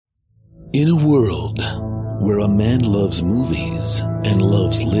In a world where a man loves movies and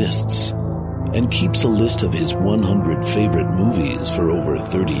loves lists and keeps a list of his 100 favorite movies for over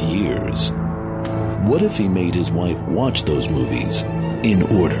 30 years, what if he made his wife watch those movies in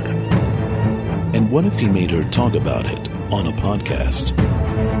order? And what if he made her talk about it on a podcast?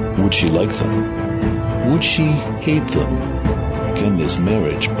 Would she like them? Would she hate them? Can this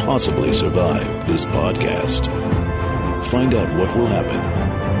marriage possibly survive this podcast? Find out what will happen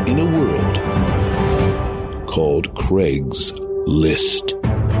in a world called Craig's List.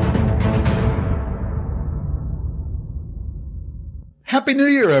 Happy New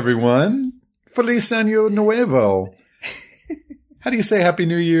Year, everyone. Feliz Año Nuevo. How do you say Happy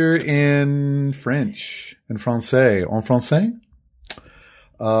New Year in French? In Francais? En français?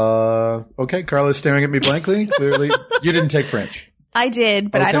 Okay, Carla's staring at me blankly. Clearly, you didn't take French. I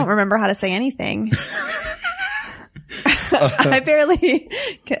did, but Okay. I don't remember how to say anything. I barely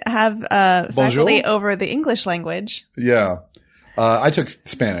have faculty over the English language. Yeah. I took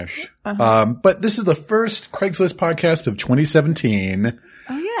Spanish. But this is the first Craigslist podcast of 2017.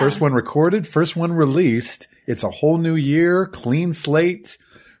 Oh, yeah. First one recorded, first one released. It's a whole new year, clean slate.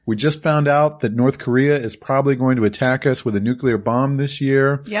 We just found out that North Korea is probably going to attack us with a nuclear bomb this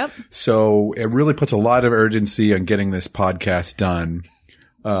year. Yep. So it really puts a lot of urgency on getting this podcast done.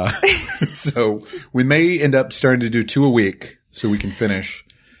 So we may end up starting to do 2 a week so we can finish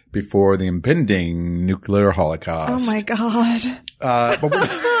before the impending nuclear holocaust. Oh my God. But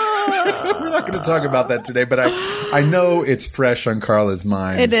we're not going to talk about that today, but I know it's fresh on Carla's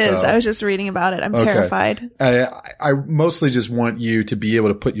mind. It is. So. I was just reading about it. I'm terrified. I mostly just want you to be able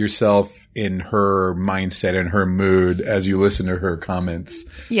to put yourself in her mindset and her mood as you listen to her comments.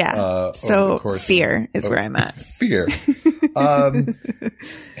 Yeah. over the So course fear is where I'm at. Fear.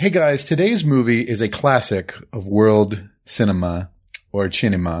 Hey guys, today's movie is a classic of world cinema, or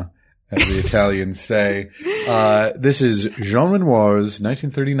cinema, as the Italians say. This is Jean Renoir's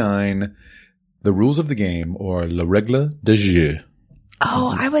 1939, The Rules of the Game, or La Règle de Jeu.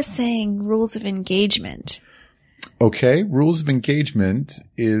 Oh, I was saying rules of engagement. Okay, Rules of Engagement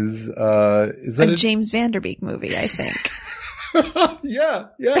is that A James Van Der Beek movie, I think. yeah,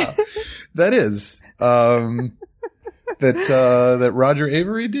 that is. That Roger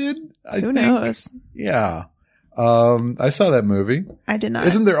Avery did? Who knows? Yeah. I saw that movie. I did not.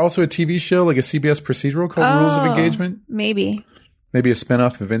 Isn't there also a TV show, like a CBS procedural called Rules of Engagement? Maybe. Maybe a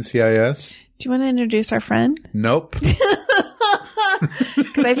spinoff of NCIS? Do you want to introduce our friend? Nope.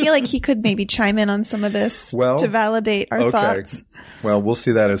 Because I feel like he could maybe chime in on some of this to validate our thoughts. Well, we'll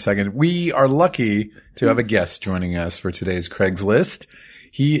see that in a second. We are lucky to have a guest joining us for today's Craig's List.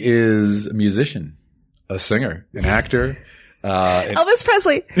 He is a musician, a singer, an actor. Elvis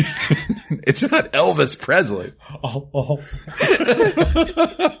Presley. It's not Elvis Presley.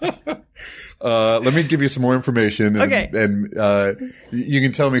 Let me give you some more information. And you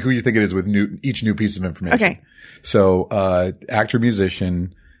can tell me who you think it is with each new piece of information. Okay. So, actor,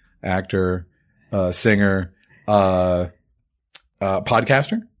 musician, singer,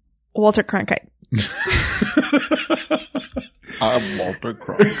 podcaster. Walter Cronkite. I'm Walter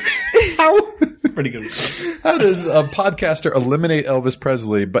Cronkite. Pretty good. How does a podcaster eliminate Elvis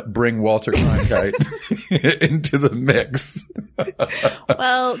Presley but bring Walter Cronkite into the mix?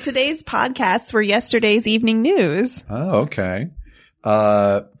 Well, today's podcasts were yesterday's evening news. Oh, okay.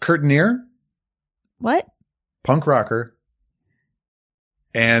 Kurt Neer, What? punk rocker,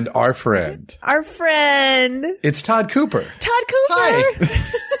 and our friend. Our friend. It's Todd Cooper. Todd Cooper. Hi.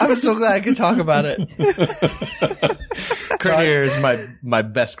 I was so glad I could talk about it. Kurt Neer is my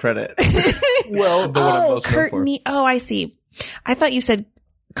best credit. Well, the one I'm most known Kurt for. Oh, I see. I thought you said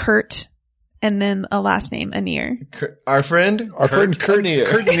Kurt and then a last name, Anir. Our friend Kurt Neer.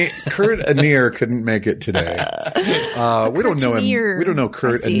 Kurt Anir couldn't make it today. We don't know him. Anir. We don't know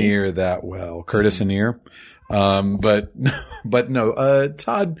Kurt I see. Anir that well. Curtis Anir. But no,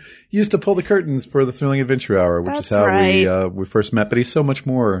 Todd used to pull the curtains for the Thrilling Adventure Hour, which That's is how right. we first met, but he's so much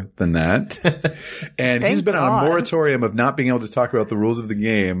more than that. And he's Thank been on God. a moratorium of not being able to talk about the rules of the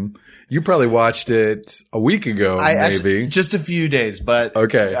game. You probably watched it a week ago, I maybe. actually, just a few days, but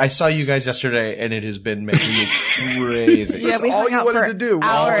Okay. I saw you guys yesterday, and it has been making me crazy. Yeah, That's we all hung you out wanted for to do.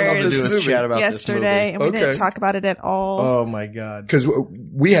 All I wanted to hours do was chat about yesterday, and we didn't Okay. talk about it at all. this movie. Oh my god! Because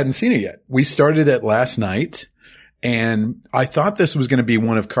we hadn't seen it yet. We started it last night, and I thought this was going to be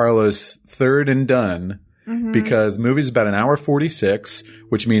one of Carla's third and done. because the movie is about an hour 46,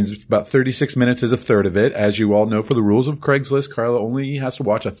 which means about 36 minutes is a third of it. As you all know, for the rules of Craigslist, Carla only has to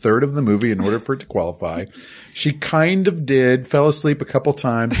watch a third of the movie in order for it to qualify. She kind of fell asleep a couple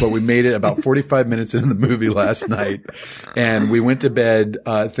times, but we made it about 45 minutes into the movie last night. And we went to bed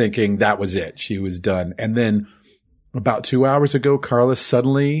thinking that was it. She was done. And then about 2 hours ago, Carla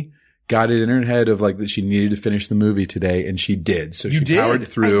suddenly got it in her head of like that she needed to finish the movie today, and she did. So she powered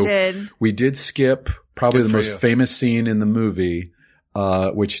through. I did. We did skip probably the most famous scene in the movie,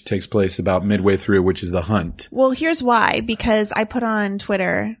 which takes place about midway through, which is the hunt. Well, here's why. Because I put on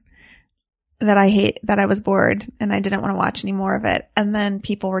Twitter that I was bored and I didn't want to watch any more of it. And then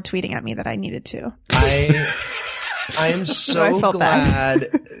people were tweeting at me that I needed to. I am so I felt glad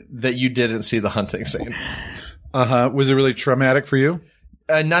that you didn't see the hunting scene. Was it really traumatic for you?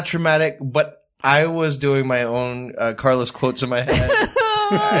 Not traumatic, but I was doing my own Carlos quotes in my head.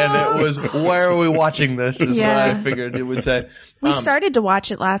 And it was, why are we watching this is what I figured it would say. We started to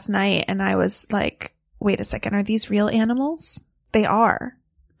watch it last night and I was like, wait a second, are these real animals? They are.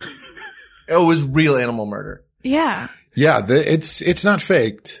 It was real animal murder. Yeah. Yeah, it's not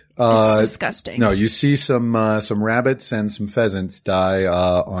faked. It's disgusting. No, you see some rabbits and some pheasants die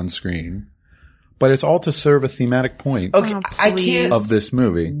on screen. But it's all to serve a thematic point Okay, I please. can't of this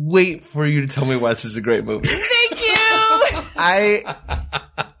movie. wait for you to tell me why this is a great movie. Thank you.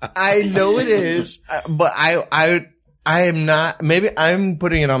 I know it is, but I am not, maybe I'm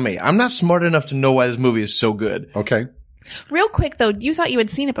putting it on me. I'm not smart enough to know why this movie is so good. Okay. Real quick though, you thought you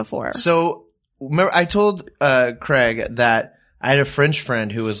had seen it before. So, remember, I told Craig that I had a French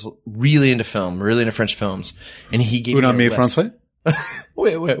friend who was really into film, really into French films, and he gave Un me ami a list. français?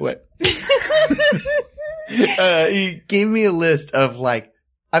 Wait. He gave me a list of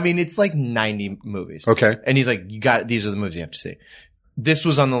it's like 90 movies. Okay. And he's like, these are the movies you have to see. This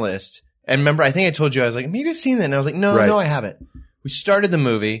was on the list. And remember, I think I told you, I was like, maybe I've seen that. And I was like, no, I haven't. We started the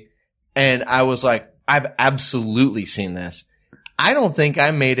movie and I was like, I've absolutely seen this. I don't think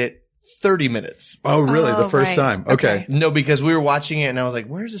I made it 30 minutes. Oh, really? The first right. time. Okay. No, because we were watching it and I was like,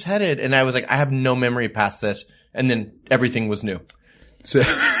 where's this headed? And I was like, I have no memory past this. And then everything was new. So,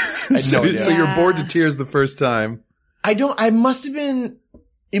 no idea. so you're bored to tears the first time. It must have been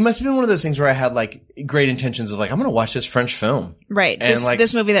one of those things where I had like great intentions of like, I'm going to watch this French film. Right. And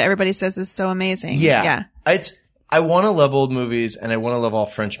this movie that everybody says is so amazing. Yeah. I want to love old movies and I want to love all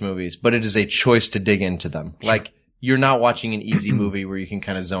French movies, but it is a choice to dig into them. Sure. Like, you're not watching an easy movie where you can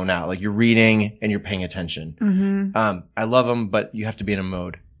kind of zone out. Like, you're reading and you're paying attention. Mm-hmm. I love them, but you have to be in a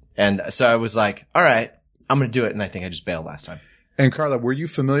mode. And so I was like, all right, I'm going to do it. And I think I just bailed last time. And Carla, were you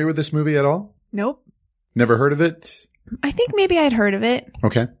familiar with this movie at all? Nope. Never heard of it? I think maybe I'd heard of it.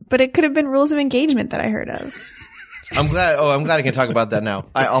 Okay. But it could have been Rules of Engagement that I heard of. I'm glad I can talk about that now.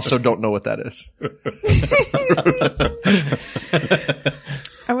 I also don't know what that is.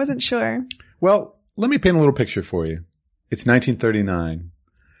 I wasn't sure. Well, let me paint a little picture for you. It's 1939.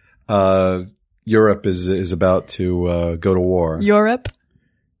 Europe is about to go to war. Europe?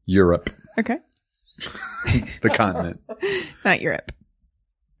 Europe. Okay. The continent. Not Europe.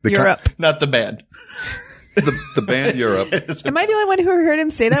 The Europe. Not the band. The band Europe. Am I the only one who heard him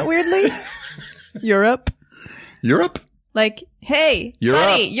say that weirdly? Europe? Europe? Like, hey, You're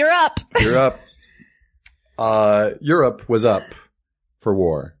buddy, up. you're up. You're up. Europe was up for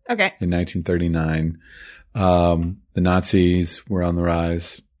war Okay. in 1939. The Nazis were on the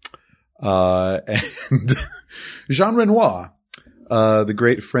rise. And Jean Renoir, the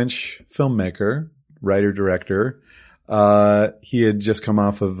great French filmmaker, writer, director, he had just come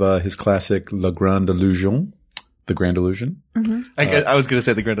off of his classic La Grande Illusion, The Grand Illusion. Mm-hmm. I was going to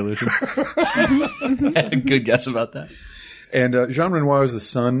say The Grand Illusion. I had a good guess about that. And Jean Renoir is the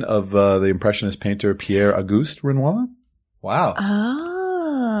son of the Impressionist painter Pierre Auguste Renoir. Wow.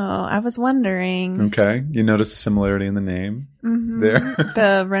 Oh, I was wondering. Okay. You notice a similarity in the name there?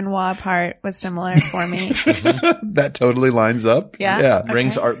 The Renoir part was similar for me. That totally lines up. Yeah? Yeah. Okay.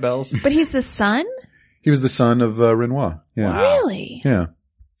 Rings art bells. But he's the son? He was the son of Renoir. Yeah. Wow. Really? Yeah.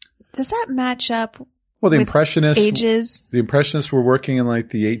 Does that match up Well, the with Impressionists, ages? the Impressionists were working in like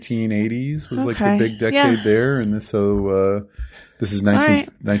the 1880s was like the Okay. big decade there. And this is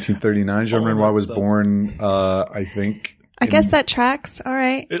 1939. Jean All of Renoir that was stuff. born, I think. I guess that tracks. All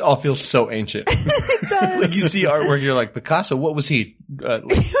right. It all feels so ancient. It does. Like, you see artwork, you're like, Picasso, what was he?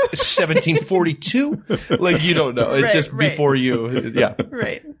 1742? Like, you don't know. It's Right, just right. before you. Yeah,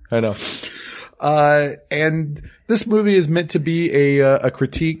 Right. I know. And this movie is meant to be a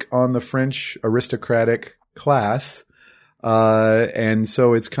critique on the French aristocratic class. And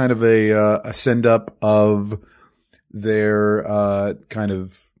so it's kind of a send up of their, kind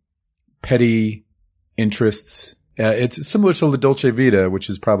of petty interests. It's similar to La Dolce Vita, which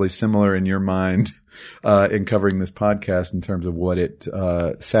is probably similar in your mind in covering this podcast in terms of what it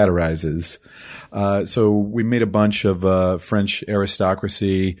satirizes. So we made a bunch of French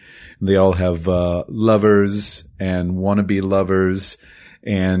aristocracy. They all have lovers and wannabe lovers,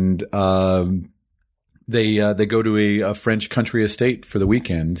 and they go to a French country estate for the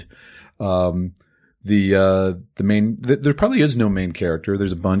weekend. There probably is no main character.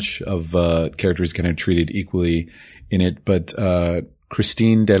 There's a bunch of characters kind of treated equally in it, but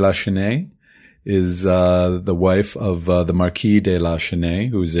Christine de la Chesnaye is the wife of the Marquis de la Chesnaye,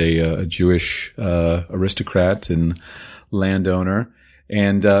 who's a Jewish aristocrat and landowner.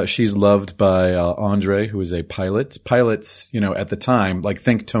 And she's loved by Andre, who is a pilot. Pilots, at the time, like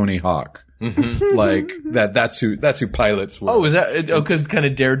think Tony Hawk. Mm-hmm. Like that's who pilots were. Oh, is that because kind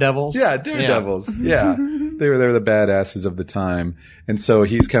of daredevils? Yeah, daredevils. Yeah. They were the badasses of the time. And so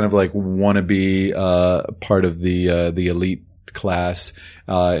he's kind of like wannabe part of the elite class,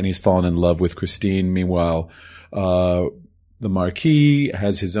 and he's fallen in love with Christine. Meanwhile, the Marquis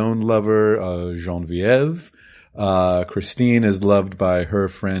has his own lover, Genevieve. Christine is loved by her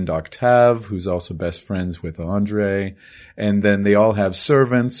friend Octave, who's also best friends with Andre. And then they all have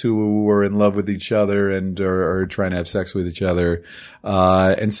servants who are in love with each other and are trying to have sex with each other.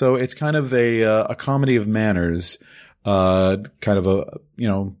 And so it's kind of a comedy of manners, kind of a,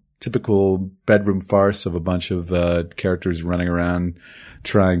 typical bedroom farce of a bunch of characters running around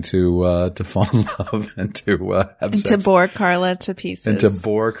trying to fall in love and to have sex. To bore Carla to pieces. And to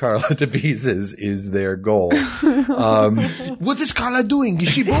bore Carla to pieces is their goal. What is Carla doing? Is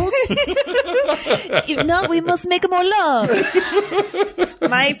she bored? If not, we must make more love.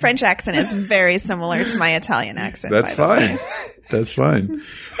 My French accent is very similar to my Italian accent. That's fine. That's fine.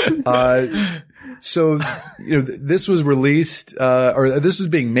 So, this was released, or this was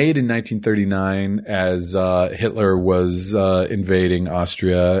being made in 1939 as Hitler was invading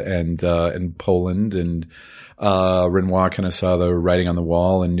Austria and Poland, and Renoir kind of saw the writing on the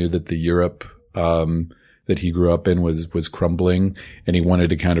wall and knew that the Europe that he grew up in was crumbling, and he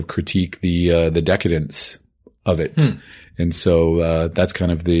wanted to kind of critique the decadence of it. And so that's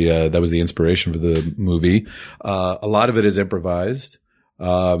kind of that was the inspiration for the movie. A lot of it is improvised.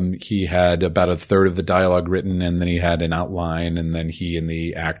 He had about a third of the dialogue written, and then he had an outline, and then he and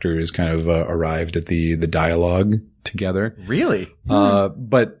the actors kind of arrived at the dialogue together. Really?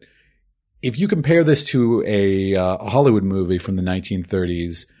 But if you compare this to a Hollywood movie from the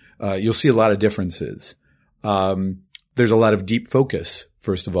 1930s, you'll see a lot of differences. There's a lot of deep focus,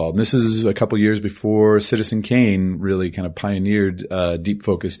 first of all. And this is a couple years before Citizen Kane really kind of pioneered deep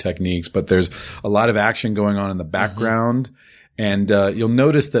focus techniques, but there's a lot of action going on in the background. Mm-hmm. And you'll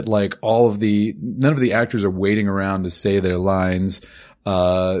notice that like none of the actors are waiting around to say their lines.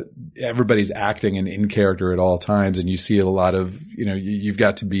 Everybody's acting and in character at all times, and you see a lot of, you've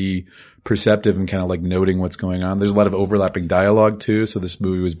got to be perceptive and kind of like noting what's going on. There's a lot of overlapping dialogue too. So this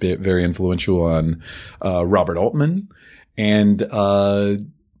movie was very influential on Robert Altman, and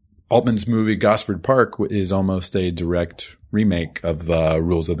Altman's movie Gosford Park is almost a direct remake of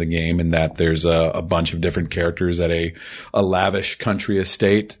Rules of the Game, in that there's a bunch of different characters at a lavish country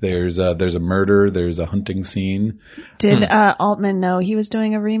estate. There's a murder. There's a hunting scene. Did Altman know he was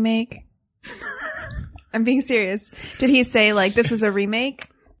doing a remake? I'm being serious. Did he say like this is a remake?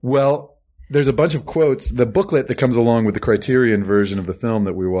 Well, there's a bunch of quotes. The booklet that comes along with the Criterion version of the film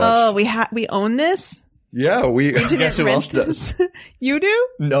that we watched. Oh, we own this? Yeah, we didn't guess who else this. You do?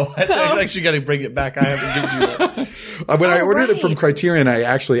 No, I actually got to bring it back. I haven't given you that. When I ordered it from Criterion, I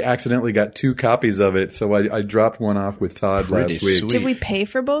actually accidentally got 2 copies of it, so I dropped one off with Todd last week. Did we pay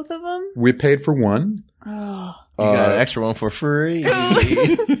for both of them? We paid for one. Oh. You got an extra one for free. You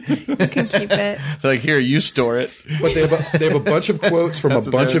can keep it. Like, here, you store it. But they have a bunch of quotes from a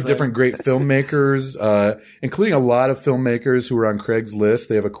bunch of different great filmmakers, including a lot of filmmakers who were on Craig's list.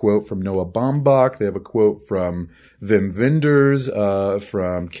 They have a quote from Noah Baumbach. They have a quote from Wim Wenders,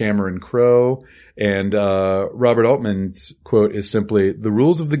 from Cameron Crowe. And Robert Altman's quote is simply, "The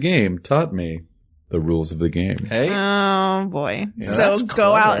rules of the game taught me the rules of the game." Hey. Oh boy. Yeah, so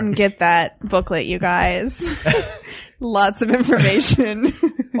go out and get that booklet, you guys. Lots of information.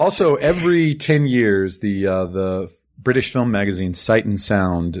 Also, every 10 years, the British film magazine Sight and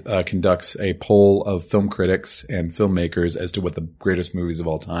Sound conducts a poll of film critics and filmmakers as to what the greatest movies of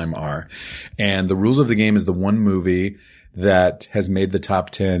all time are. And The Rules of the Game is the one movie that has made the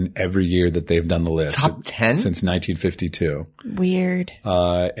top 10 every year that they've done the list. Top 10? Since 1952. Weird.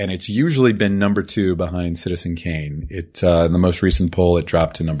 And it's usually been number 2 behind Citizen Kane. In the most recent poll, it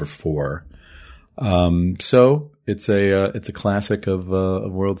dropped to number 4. So It's a classic of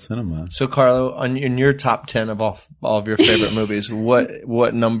world cinema. So, Carlo, in your top 10 of all of your favorite movies,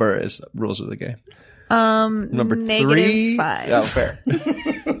 what number is Rules of the Game? Number -3? -5. Oh, fair.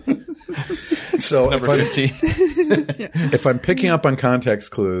 So Number 15. if I'm picking up on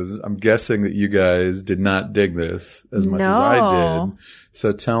context clues, I'm guessing that you guys did not dig this as much as I did.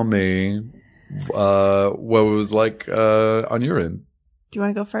 So tell me what it was like on your end. Do you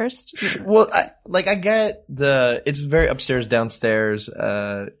want to go first? Well, I get it's very upstairs, downstairs,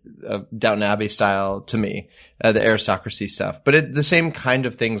 Downton Abbey style to me, the aristocracy stuff. But the same kind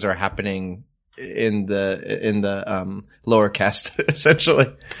of things are happening in the lower caste, essentially.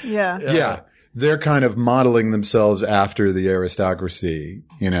 Yeah. Yeah. They're kind of modeling themselves after the aristocracy,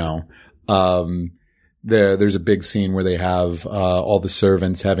 you know. There's a big scene where they have all the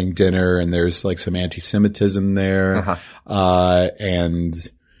servants having dinner, and there's like some anti-Semitism there. Uh-huh. And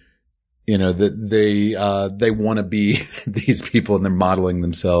you know that they want to be these people, and they're modeling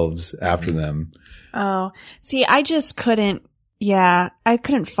themselves after them. Oh, see, I just couldn't. Yeah, I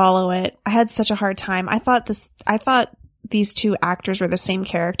couldn't follow it. I had such a hard time. I thought these two actors were the same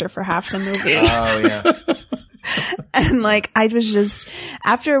character for half the movie. Oh yeah. And like, I was just,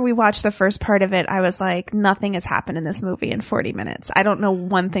 after we watched the first part of it, I was like, nothing has happened in this movie in 40 minutes. I don't know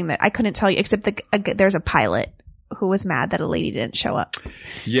one thing that I couldn't tell you, except there's a pilot who was mad that a lady didn't show up.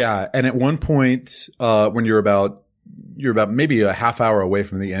 Yeah. And at one point, when you're about maybe a half hour away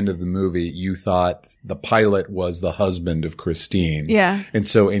from the end of the movie, you thought the pilot was the husband of Christine. Yeah. And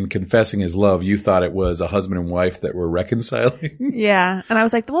so in confessing his love, you thought it was a husband and wife that were reconciling. Yeah. And I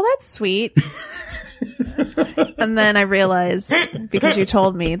was like, well, that's sweet. And then I realized, because you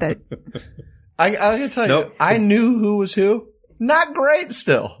told me that. I gotta tell you, I knew who was who. Not great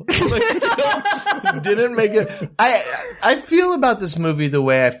still. Like, still didn't make it. I feel about this movie the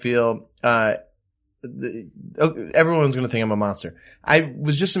way I feel, everyone's going to think I'm a monster. I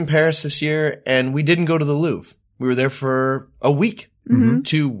was just in Paris this year, and we didn't go to the Louvre. We were there for a week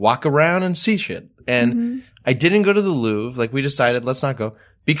to walk around and see shit. And I didn't go to the Louvre. Like, we decided, let's not go.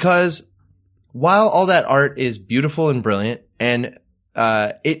 Because while all that art is beautiful and brilliant, and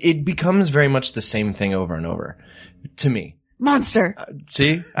it becomes very much the same thing over and over to me. Monster.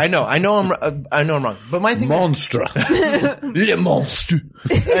 See? I know I'm wrong. But my thing Monstre. Le monstre.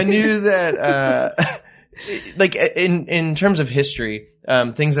 I knew that, like in terms of history,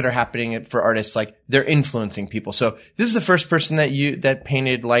 things that are happening for artists, like they're influencing people. So this is the first person that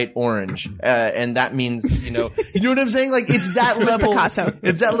painted light orange. And that means, you know what I'm saying? Like it's that level. Picasso.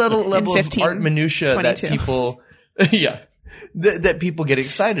 It's that level of art minutia 22. that people, yeah. That people get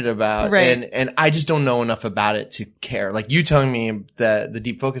excited about. Right. And I just don't know enough about it to care. Like you telling me the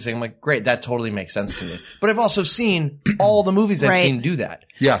deep focusing, I'm like, great, that totally makes sense to me. But I've also seen all the movies I've seen do that.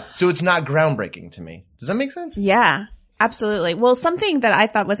 Yeah. So it's not groundbreaking to me. Does that make sense? Yeah, absolutely. Well, something that I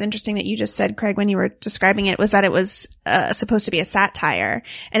thought was interesting that you just said, Craig, when you were describing it, was that it was supposed to be a satire.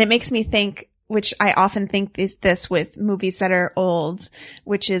 And it makes me think, which I often think is this with movies that are old,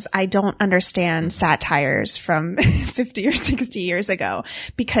 which is I don't understand satires from 50 or 60 years ago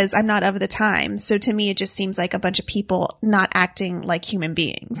because I'm not of the time. So to me, it just seems like a bunch of people not acting like human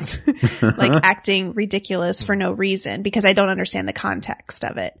beings, like acting ridiculous for no reason because I don't understand the context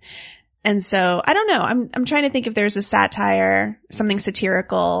of it. And so I don't know. I'm trying to think if there's a satire, something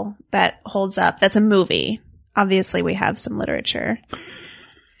satirical that holds up. That's a movie. Obviously, we have some literature.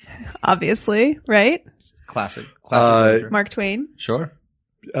 Obviously, right? Classic. Literature. Mark Twain. Sure.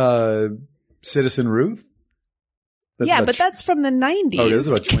 Citizen Ruth? Yeah, but that's from the 90s. Oh, this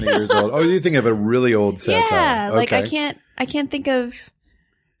is about 20 years old. Oh, you think of a really old satire. Yeah, okay. like I can't think of,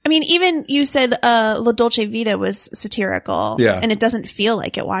 I mean, even you said La Dolce Vita was satirical. Yeah. And it doesn't feel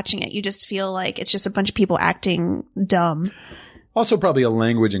like it watching it. You just feel like it's just a bunch of people acting dumb. Also probably a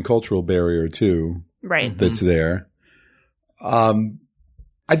language and cultural barrier too. Right. That's there.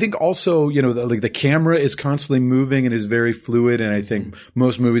 I think also, you know, the camera is constantly moving and is very fluid. And I think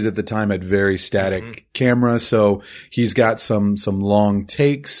most movies at the time had very static camera. So he's got some long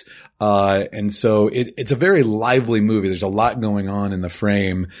takes. And so it's a very lively movie. There's a lot going on in the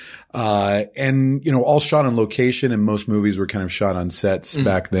frame. And, you know, all shot on location, and most movies were kind of shot on sets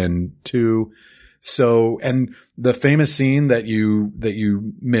back then too. So, and the famous scene that you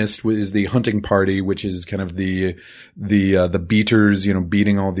missed is the hunting party, which is kind of the beaters, you know,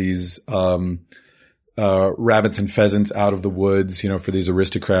 beating all these, rabbits and pheasants out of the woods, you know, for these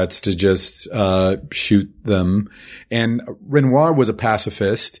aristocrats to just, shoot them. And Renoir was a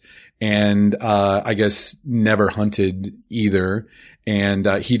pacifist and, I guess never hunted either. And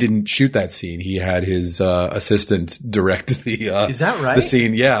he didn't shoot that scene. He had his assistant direct the Is that right? the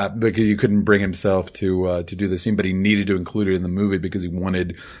scene. Yeah, because he couldn't bring himself to do the scene, but he needed to include it in the movie because he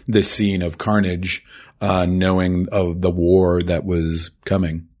wanted this scene of carnage, knowing of the war that was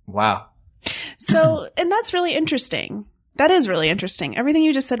coming. Wow. So, and that's really interesting. That is really interesting. Everything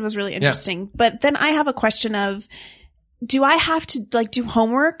you just said was really interesting. Yeah. But then I have a question of, do I have to like do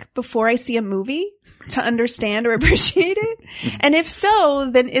homework before I see a movie to understand or appreciate it? And if so,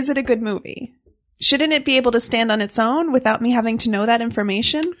 then is it a good movie? Shouldn't it be able to stand on its own without me having to know that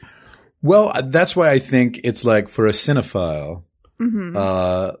information? Well, that's why I think it's like for a cinephile,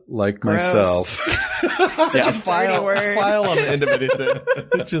 like Gross. myself. Such a dirty word. File on the end of anything.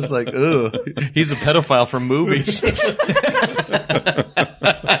 It's just like, ugh. He's a pedophile for movies.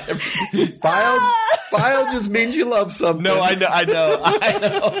 File just means you love something. No, I know.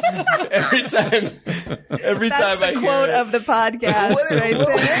 Every time That's I the quote hear it. of the podcast right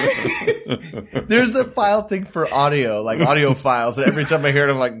there. There's a file thing for audio, like audio files, and every time I hear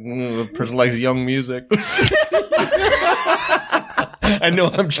it, I'm like, the person likes young music. I know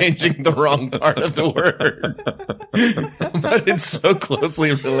I'm changing the wrong part of the word, but it's so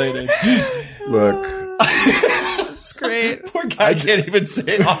closely related. Look. That's great. Poor guy I can't even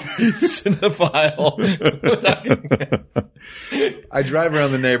say cinephile. I drive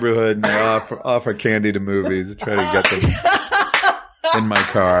around the neighborhood and I offer candy to movies, try to get them in my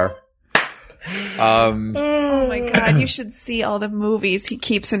car. Oh my God, you should see all the movies he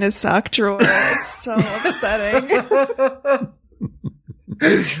keeps in his sock drawer. It's so upsetting.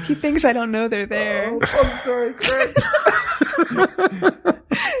 He thinks I don't know they're there. Oh, I'm sorry, Craig.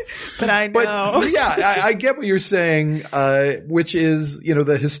 But I know. But yeah, I get what you're saying, which is,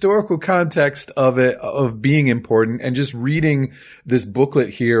 the historical context of it, of being important, and just reading this booklet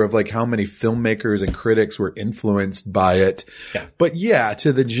here of like how many filmmakers and critics were influenced by it. Yeah. But yeah,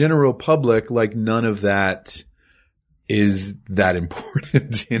 to the general public, like none of that is that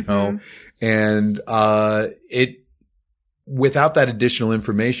important, and, without that additional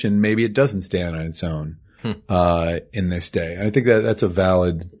information, maybe it doesn't stand on its own, in this day. And I think that that's a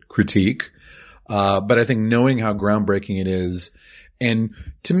valid critique. But I think knowing how groundbreaking it is, and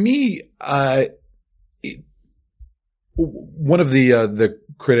to me, one of the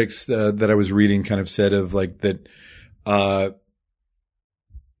critics that I was reading kind of said of like that,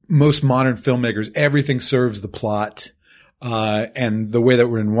 most modern filmmakers, everything serves the plot. And the way that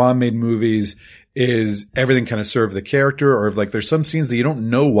Renoir made movies is everything kind of serve the character, or like there's some scenes that you don't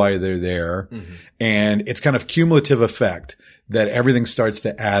know why they're there. Mm-hmm. And it's kind of cumulative effect that everything starts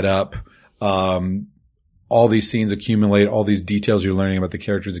to add up. All these scenes accumulate, all these details you're learning about the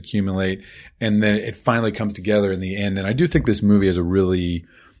characters accumulate, and then it finally comes together in the end. And I do think this movie has a really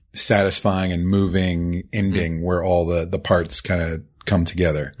satisfying and moving ending where all the parts kind of come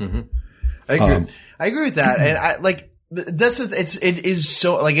together. Mm-hmm. I agree with that. And I like, it is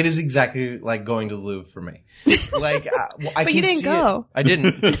so like it is exactly like going to the Louvre for me. Like, I but you didn't go. I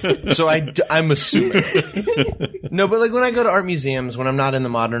didn't. So I'm assuming. No, but like when I go to art museums, when I'm not in the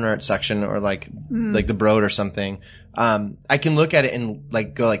modern art section or like the Broad or something, I can look at it and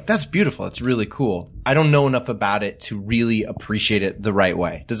like go like, that's beautiful. It's really cool. I don't know enough about it to really appreciate it the right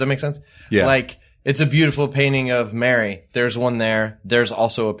way. Does that make sense? Yeah. Like, it's a beautiful painting of Mary. There's one there. There's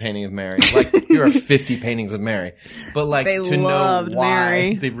also a painting of Mary. Like, here are 50 paintings of Mary. But like, they to know why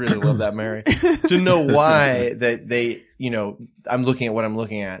Mary. They really love that Mary. To know why that they, I'm looking at what I'm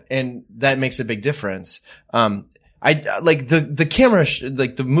looking at, and that makes a big difference. I like the camera,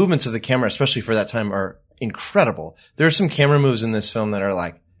 like the movements of the camera, especially for that time, are incredible. There are some camera moves in this film that are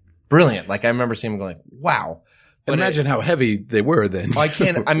like brilliant. Like I remember seeing them going, wow. But imagine how heavy they were then. I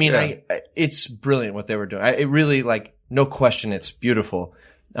can't, I mean, yeah. It's brilliant what they were doing. It really, like, no question, it's beautiful.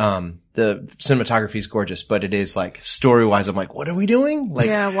 The cinematography is gorgeous, but it is like, story-wise, I'm like, what are we doing? Like,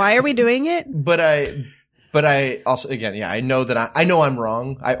 yeah, why are we doing it? But I also, again, yeah, I know that I know I'm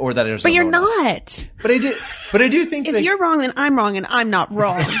wrong, or that there's. But you're not. But I do think if you're wrong, then I'm wrong, and I'm not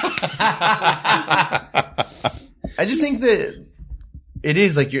wrong. I just think that it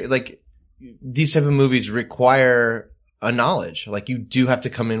is like, you're like, these type of movies require a knowledge. Like you do have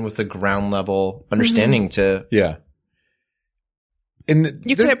to come in with a ground level understanding to. Yeah. And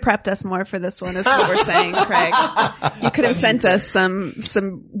you could have prepped us more for this one, is what we're saying, Craig. You could have sent us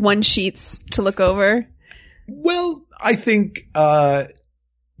some one sheets to look over. Well, I think, for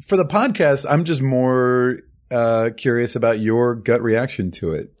the podcast, I'm just more, curious about your gut reaction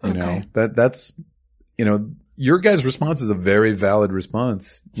to it. You know, that's, your guys' response is a very valid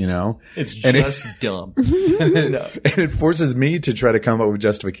response, It's just dumb. And it forces me to try to come up with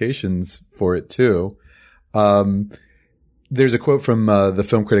justifications for it too. there's a quote from the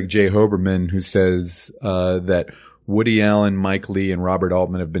film critic Jay Hoberman who says that Woody Allen, Mike Leigh, and Robert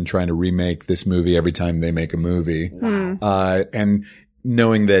Altman have been trying to remake this movie every time they make a movie. Wow. And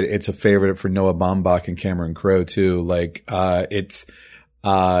knowing that it's a favorite for Noah Baumbach and Cameron Crowe too, like it's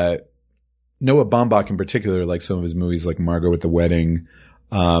Noah Baumbach in particular, like some of his movies like Margot at the Wedding,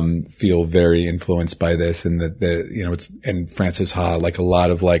 feel very influenced by this, and that it's, and Frances Ha, like a lot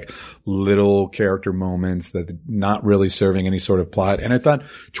of like little character moments that not really serving any sort of plot. And I thought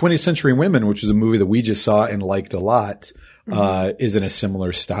 20th Century Women, which is a movie that we just saw and liked a lot, is in a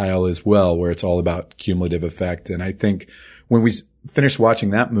similar style as well, where it's all about cumulative effect. And I think when we finished watching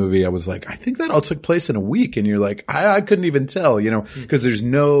that movie, I was like, I think that all took place in a week. And you're like, I couldn't even tell, because there's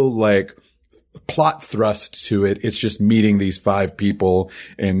no like plot thrust to it. It's just meeting these 5 people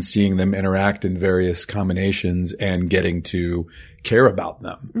and seeing them interact in various combinations and getting to care about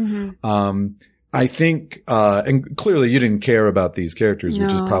them. I think, and clearly you didn't care about these characters,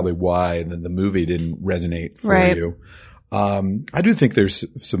 which is probably why the movie didn't resonate for you. I do think there's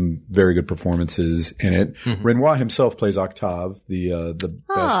some very good performances in it. Renoir himself plays Octave, the best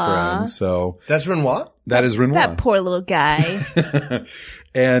friend. So that's Renoir? That is Renoir. That poor little guy.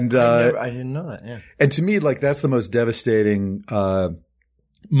 And I didn't know that. Yeah. And to me, like, that's the most devastating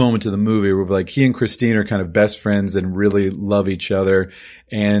moment of the movie, where like he and Christine are kind of best friends and really love each other,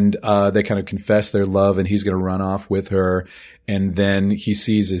 and they kind of confess their love, and he's going to run off with her, and then he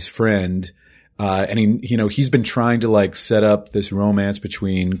sees his friend. And he's been trying to like set up this romance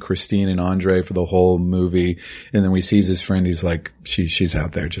between Christine and Andre for the whole movie. And then when he sees his friend, he's like, she's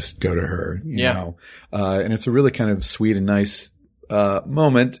out there, just go to her, you know? And it's a really kind of sweet and nice,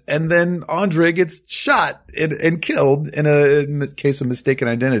 moment. And then Andre gets shot and killed in a case of mistaken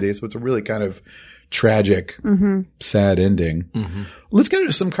identity. So it's a really kind of tragic, sad ending. Let's get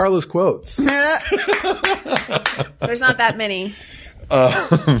into some Carlos quotes. There's not that many.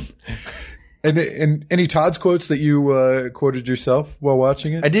 And any Todd's quotes that you quoted yourself while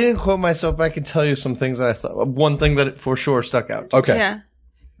watching it? I didn't quote myself, but I can tell you some things that I thought. One thing that for sure stuck out. Okay. Yeah.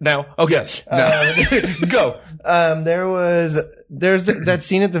 Now, okay. Yes. No. Go. There's that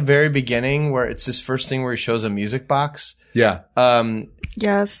scene at the very beginning where it's this first thing where he shows a music box. Yeah.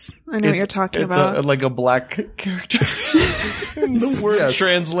 Yes, I know what you're talking about. Like a black character. The word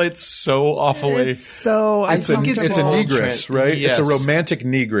translates so awfully. It's so it's a negress, right? Yes. It's a romantic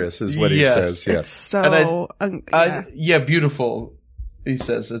negress is what he says. Yes. It's so beautiful. He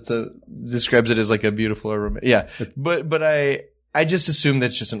says describes it as like a beautiful or romantic. Yeah. But I just assume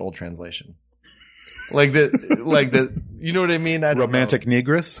that's just an old translation. Like that, you know what I mean? Romantic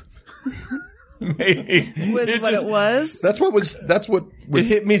negress? Maybe. Was what it was? That's what was. It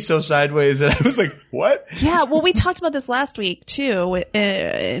hit me so sideways that I was like, what? Yeah, well, we talked about this last week too.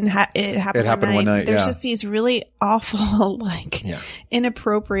 It happened one night. There's just these really awful,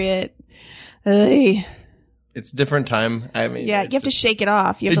 inappropriate. It's different time. I mean, yeah, you have to shake it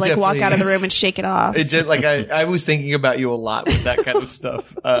off. You have to walk out of the room and shake it off. It did. I was thinking about you a lot with that kind of stuff.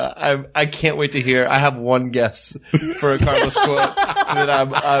 I can't wait to hear. I have one guess for a Carlos quote that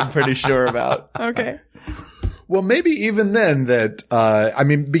I'm pretty sure about. Okay. Well, maybe even then that,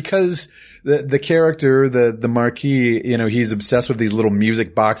 because the character, the Marquis, he's obsessed with these little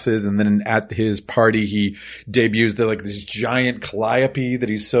music boxes, and then at his party, he debuts this giant calliope that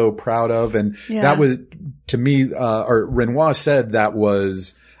he's so proud of. And that was, to me, or Renoir said that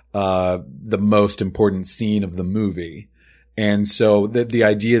was, the most important scene of the movie. And so the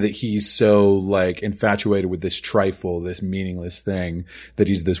idea that he's so infatuated with this trifle, this meaningless thing, that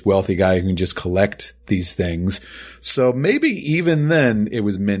he's this wealthy guy who can just collect these things. So maybe even then it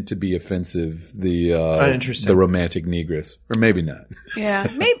was meant to be offensive, the romantic negress, or maybe not. Yeah,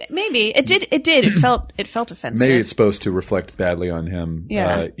 maybe it did. It felt offensive. Maybe it's supposed to reflect badly on him.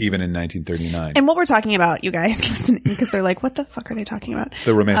 Yeah. Even in 1939. And what we're talking about, you guys listening, because they're like, what the fuck are they talking about?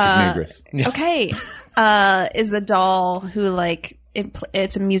 The romantic negress. Okay. Is a doll who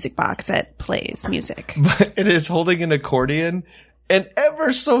it's a music box that plays music. But it is holding an accordion, and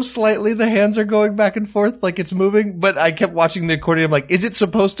ever so slightly the hands are going back and forth like it's moving. But I kept watching the accordion. I'm like, is it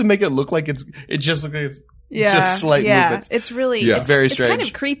supposed to make it look like it just looks like it's just slight movements? It's really it's very strange. It's kind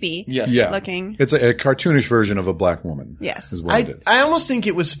of creepy looking. It's a cartoonish version of a black woman. Yes. Is what it is. I almost think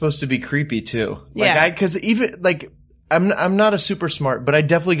it was supposed to be creepy too. Because even I'm not a super smart, but I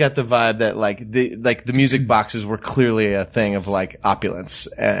definitely got the vibe that the music boxes were clearly a thing of opulence,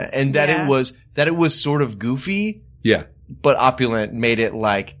 and that it was sort of goofy. Yeah. But opulent made it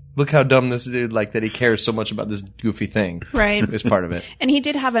look how dumb this dude, that he cares so much about this goofy thing. Right. Is part of it. And he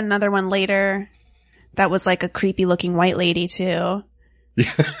did have another one later that was a creepy looking white lady too.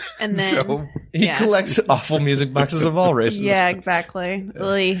 And then So He collects awful music boxes of all races. yeah, exactly.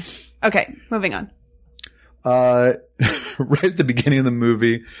 Really. Okay, moving on. right at the beginning of the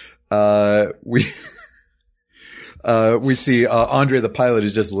movie, we see Andre the pilot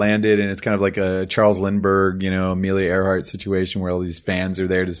has just landed, and it's kind of like a Charles Lindbergh, Amelia Earhart situation where all these fans are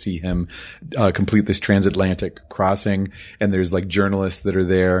there to see him complete this transatlantic crossing, and there's like journalists that are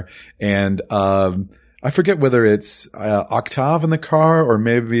there, and I forget whether it's Octave in the car or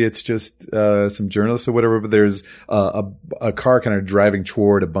maybe it's just some journalists or whatever, but there's a car kind of driving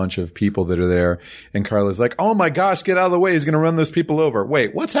toward a bunch of people that are there, and Carla's like, "Oh my gosh, get out of the way, he's going to run those people over."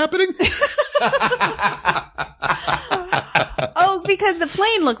 Wait, what's happening? Oh, because the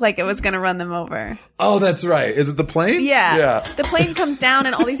plane looked like it was going to run them over. Oh, that's right. Is it the plane? Yeah. The plane comes down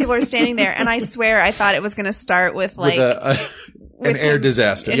and all these people are standing there, and I swear I thought it was going to start with like an air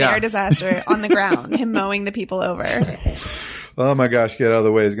disaster. An air disaster on the ground, him mowing the people over. Oh my gosh, get out of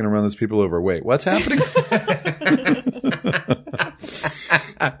the way, he's going to run those people over. Wait, what's happening?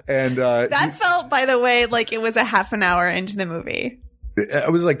 And that felt, by the way, like it was a half an hour into the movie.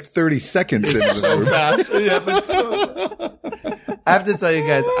 It was like 30 seconds into the movie. Fast. Yeah, but so I have to tell you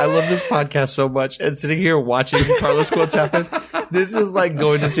guys, I love this podcast so much, and sitting here watching Carlos quotes happen, this is like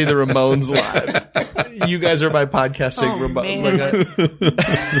going to see the Ramones live. You guys are my podcasting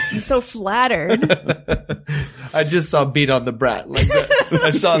Ramones. He's so flattered. I just saw Beat on the Brat.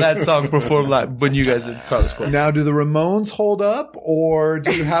 I saw that song performed live when you guys did Carlos quotes. Now, do the Ramones hold up, or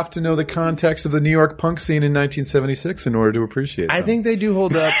do you have to know the context of the New York punk scene in 1976 in order to appreciate them? I think they do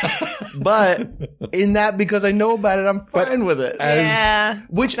hold up, but in that, because I know about it, I'm fine with it.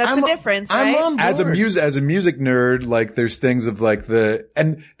 Which that's the difference, right? I'm on board. As a music nerd, like there's things of like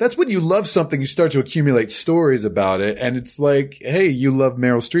and that's when you love something, you start to accumulate stories about it, and it's like, hey, you love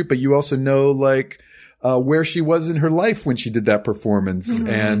Meryl Streep, but you also know like where she was in her life when she did that performance,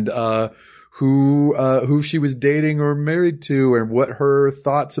 and who she was dating or married to, and what her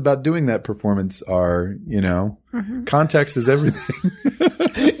thoughts about doing that performance are. Context is everything.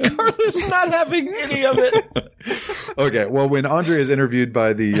 Carlos not having any of it. Okay, well, when Andre is interviewed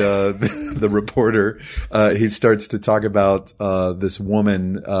by the reporter, he starts to talk about this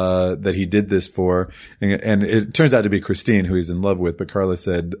woman that he did this for, and it turns out to be Christine, who he's in love with. But Carla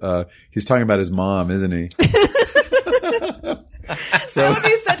said he's talking about his mom, isn't he? So, that would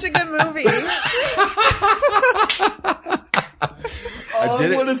be such a good movie. I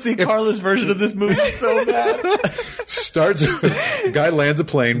want to see Carla's version of this movie so bad. Guy lands a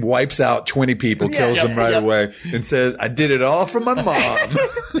plane, wipes out 20 people, kills them right away, and says, "I did it all for my mom."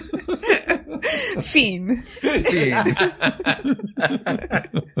 Fiend.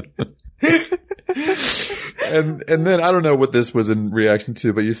 And then I don't know what this was in reaction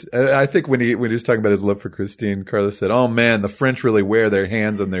to, but I think when he was talking about his love for Christine, Carlos said, "Oh man, the French really wear their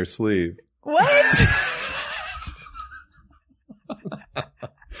hands on their sleeve." What?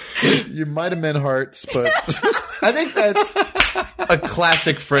 You might have meant hearts, but I think that's a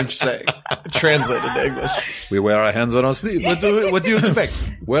classic French saying, translated to English. We wear our hands on our sleeve. What do you expect?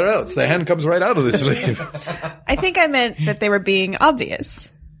 Where else? The hand comes right out of the sleeve. I think I meant that they were being obvious.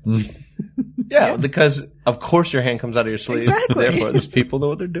 Yeah, because of course your hand comes out of your sleeve. Exactly. Therefore, these people know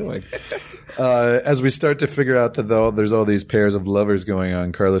what they're doing. As we start to figure out that there's all these pairs of lovers going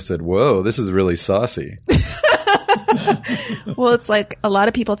on, Carla said, "Whoa, this is really saucy." Well, it's like a lot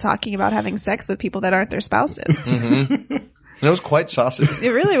of people talking about having sex with people that aren't their spouses. Mm-hmm. It was quite saucy.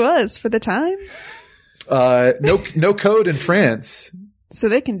 It really was for the time. No code in France. So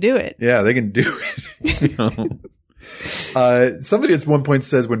they can do it. Yeah, they can do it. Somebody at one point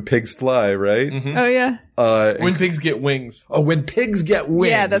says when pigs fly, right? Mm-hmm. Oh yeah. When pigs get wings. Oh, when pigs get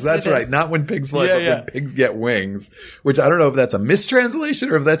wings. Yeah, that's right. Is. Not when pigs fly, but when pigs get wings. Which I don't know if that's a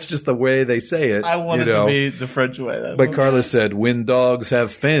mistranslation or if that's just the way they say it. I want it to be the French way. But Carla said, when dogs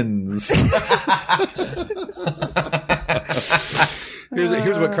have fins.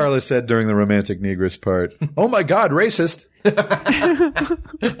 Here's what Carla said during the romantic negress part. "Oh my God, racist."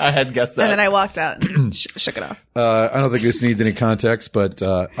 I had guessed that. And then I walked out and shook it off. I don't think this needs any context, but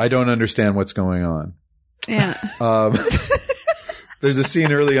I don't understand what's going on. Yeah. There's a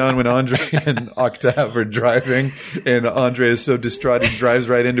scene early on when Andre and Octave are driving, and Andre is so distraught he drives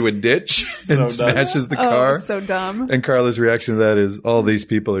right into a ditch and smashes the car. Oh, so dumb. And Carla's reaction to that is, "All these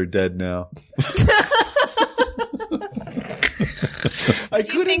people are dead now."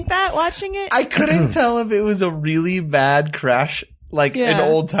 Did you think that watching it? I couldn't tell if it was a really bad crash like an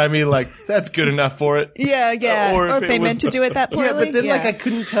old timey, like that's good enough for it. Yeah, yeah. Or if they meant to do it that poorly. Yeah, but then like I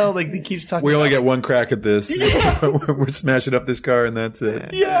couldn't tell. Like he keeps talking. We only get one crack at this. We're smashing up this car, and that's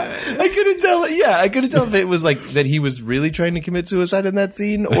it. Yeah, I couldn't tell. Yeah, I couldn't tell if it was like that he was really trying to commit suicide in that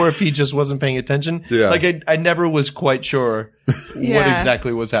scene, or if he just wasn't paying attention. Yeah. Like I never was quite sure what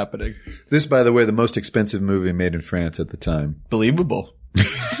exactly was happening. This, by the way, the most expensive movie made in France at the time. Believable.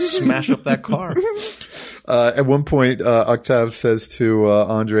 Smash up that car. At one point, Octave says to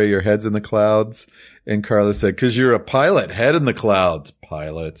Andre, "Your head's in the clouds." And Carla said, "'Cause you're a pilot, head in the clouds."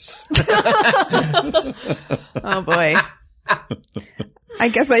 Pilots. Oh, boy. I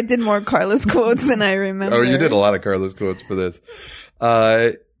guess I did more Carla's quotes than I remember. Oh, you did a lot of Carla's quotes for this.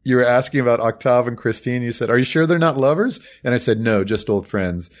 You were asking about Octave and Christine. You said, "Are you sure they're not lovers?" And I said, "No, just old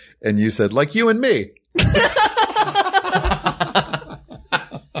friends." And you said, "Like you and me."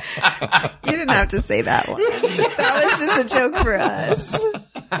 You didn't have to say that one. That was just a joke for us.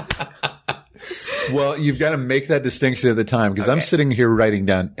 Well, you've got to make that distinction at the time because I'm sitting here writing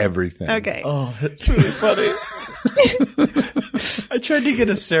down everything. Okay. Oh, that's really funny. I tried to get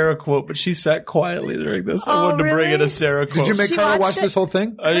a Sarah quote, but she sat quietly during this. I wanted to bring in a Sarah quote. Did you make She Carla watch watched it? this whole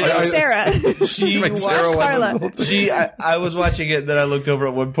thing? Sarah. She Make watched Sarah watch Carla. the whole thing? I was watching it, then I looked over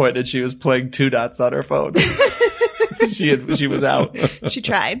at one point and she was playing Two Dots on her phone. She was out. She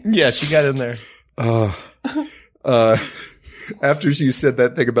tried. Yeah, she got in there. After you said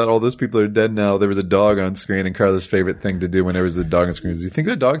that thing about all those people are dead now, there was a dog on screen, and Carla's favorite thing to do whenever there's a dog on screen is, "Do you think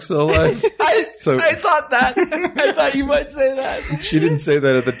the dog's still alive?" I thought that. I thought you might say that. She didn't say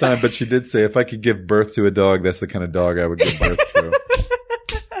that at the time, but she did say, "If I could give birth to a dog, that's the kind of dog I would give birth to."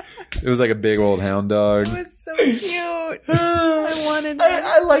 It was like a big old hound dog. It was so cute. I wanted one.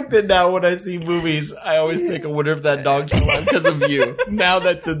 I like that now when I see movies, I always think, I wonder if that dog's alive because of you. Now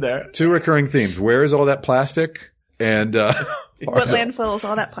that's in there. Two recurring themes. Where is all that plastic? And What landfill is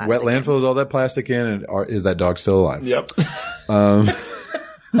all that plastic? wet landfill is all that plastic in, and is that dog still alive? Yep.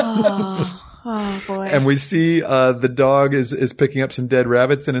 Oh, boy. And we see the dog is picking up some dead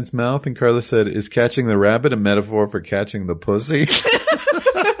rabbits in its mouth, and Carla said, "Is catching the rabbit a metaphor for catching the pussy?"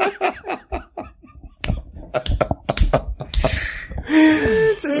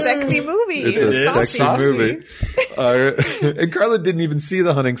 It's a sexy movie. It's a Saucy. sexy movie. And Carla didn't even see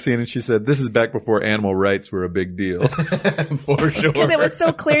the hunting scene, and she said, "This is back before animal rights were a big deal." For sure. Because it was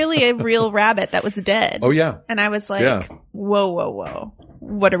so clearly a real rabbit that was dead. Oh, yeah. And I was like, Yeah. whoa.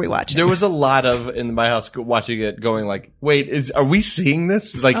 What are we watching? There was a lot of, in my house, watching it going like, wait, are we seeing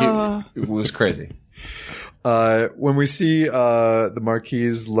this? Like, it was crazy. When we see the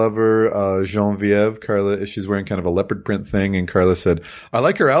Marquis's lover, Genevieve, Carla, she's wearing kind of a leopard print thing, and Carla said, "I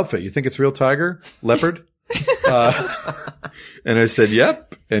like her outfit. You think it's real tiger? Leopard?" And I said,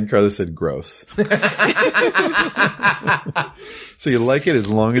 "Yep." And Carla said, "Gross." So you like it as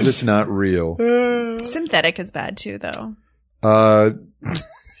long as it's not real. Synthetic is bad too, though.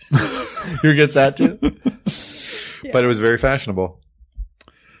 Your gets that too? Yeah. But it was very fashionable.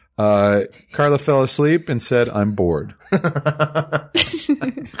 Carla fell asleep and said, "I'm bored."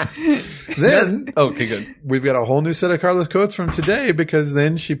 Then, Okay, good. we've got a whole new set of Carla's quotes from today because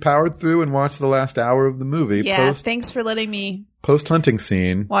then she powered through and watched the last hour of the movie. Yeah, thanks for letting me Post-hunting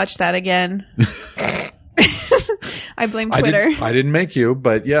scene. watch that again. I blame Twitter. I didn't make you,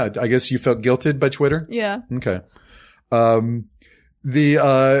 but yeah, I guess you felt guilted by Twitter? Yeah. Okay.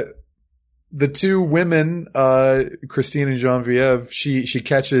 The two women, Christine and Genevieve, she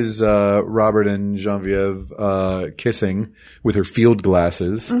catches, Robert and Genevieve, kissing with her field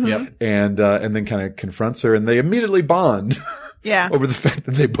glasses. Mm-hmm. Yep. And then kind of confronts her, and they immediately bond Yeah. over the fact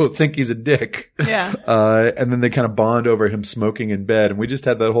that they both think he's a dick. Yeah. And then they kind of bond over him smoking in bed. And we just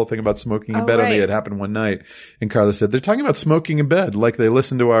had that whole thing about smoking in Oh, bed only right. it happened one night. And Carla said, "They're talking about smoking in bed like they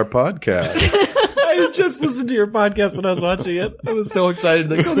listen to our podcast." I just listened to your podcast when I was watching it. I was so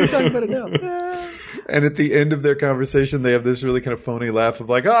excited. Like, oh, they're talking about it now. And at the end of their conversation, they have this really kind of phony laugh of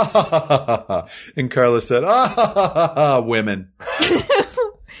like, "Ah, ha, ha, ha, ha." And Carla said, "Ah, ha, ha, ha, ha, women."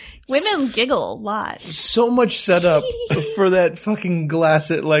 Women giggle a lot. So much setup for that fucking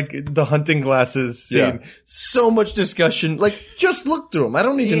like the hunting glasses scene. Yeah. So much discussion. Like, just look through them. I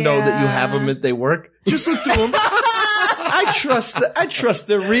don't need to know that you have them if they work. Just look through them. I trust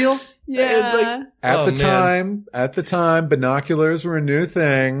they're real. Yeah. At the time, binoculars were a new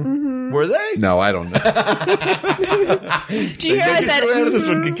thing. Were they? No, I don't know. Do you hear I said, Out of this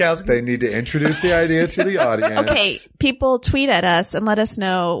one, Kikowski. They need to introduce the idea to the audience. okay, people tweet at us and let us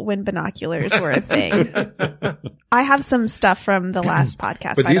know when binoculars were a thing. I have some stuff from the last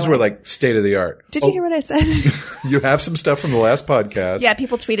podcast. But by these the were way. like state of the art. Did you hear what I said? You have some stuff from the last podcast. Yeah,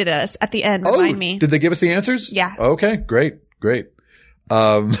 people tweeted us at the end. Remind me. Did they give us the answers? Yeah. Okay, great.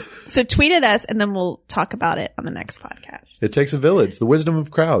 So tweet at us and then we'll talk about it on the next podcast. It takes a village. The wisdom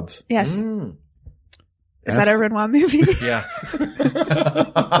of crowds. Yes. Is that a Renoir movie? Yeah.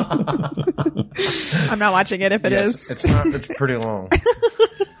 I'm not watching it if it is. It's not. It's pretty long.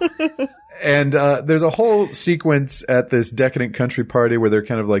 And there's a whole sequence at this decadent country party where they're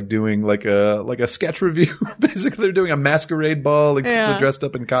kind of like doing like a sketch review. Basically, they're doing a masquerade ball, like people dressed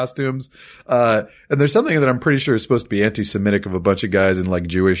up in costumes. And there's something that I'm pretty sure is supposed to be anti-Semitic of a bunch of guys in like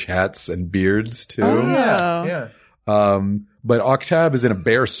Jewish hats and beards too. Oh, Yeah. But Octave is in a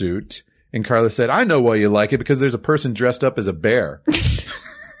bear suit, and Carla said, "I know why you like it because there's a person dressed up as a bear."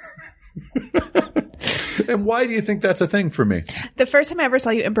 And why do you think that's a thing for me? The first time I ever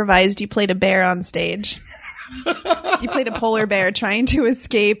saw you improvised, you played a bear on stage. You played a polar bear trying to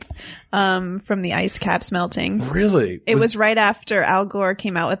escape from the ice caps melting. Really? It was right after Al Gore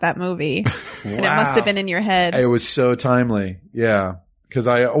came out with that movie. And it must have been in your head. It was so timely. Yeah. Because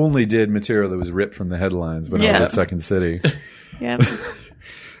I only did material that was ripped from the headlines when I was at Second City. Yeah.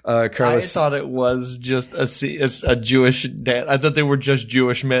 Carla, I thought it was just a Jewish dance. I thought they were just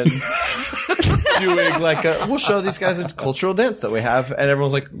Jewish men doing like we'll show these guys a cultural dance that we have, and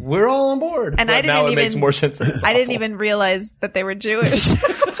everyone's like, we're all on board. And but now it makes more sense. I didn't even realize that they were Jewish.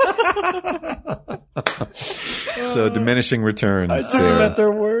 So diminishing returns. I took them at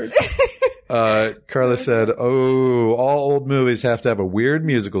their word. Carla said, "Oh, all old movies have to have a weird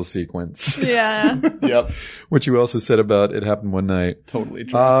musical sequence." Yeah. Yep. Which you also said about It Happened One Night. Totally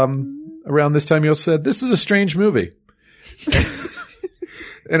true. Around this time, you also said, "This is a strange movie."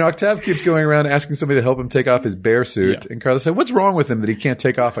 And Octave keeps going around asking somebody to help him take off his bear suit. Yeah. And Carla said, "What's wrong with him that he can't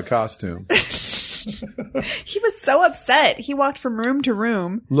take off a costume?" He was so upset. He walked from room to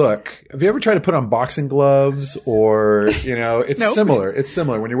room. Look, have you ever tried to put on boxing gloves or, it's Nope. similar. It's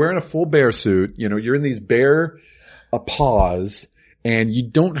similar. When you're wearing a full bear suit, you're in these bear paws and you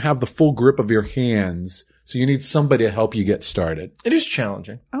don't have the full grip of your hands. So you need somebody to help you get started. It is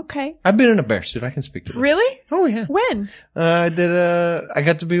challenging. Okay. I've been in a bear suit. I can speak to this. Really? Oh, yeah. When? I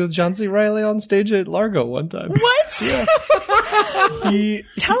got to be with John C. Reilly on stage at Largo one time. What? Yeah.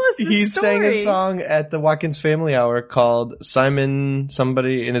 Tell us the He story. sang a song at the Watkins Family Hour called Simon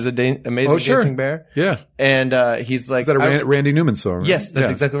Somebody and His Amazing Dancing Bear. Yeah. And he's like... Is that a Randy Newman song? Right? Yes,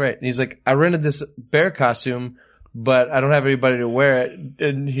 that's exactly right. And he's like, I rented this bear costume, but I don't have anybody to wear it.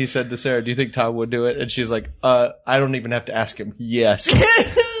 And he said to Sarah, do you think Tom would do it? And she's like, I don't even have to ask him. Yes.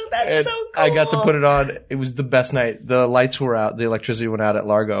 That's And so cool. I got to put it on. It was the best night. The lights were out. The electricity went out at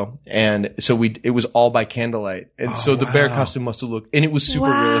Largo. And so it was all by candlelight. And so the bear costume must have looked, and it was super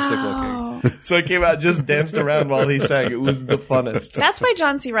realistic looking. So I came out, just danced around while he sang. It was the funnest. That's why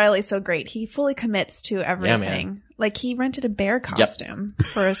John C. Reilly's so great. He fully commits to everything. man. Like he rented a bear costume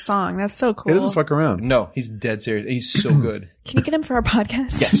for a song. That's so cool. He doesn't fuck around. No, he's dead serious. He's so good. Can you get him for our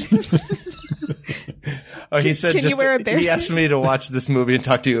podcast? Yes. He said, can you wear a bear he suit? asked me to watch this movie and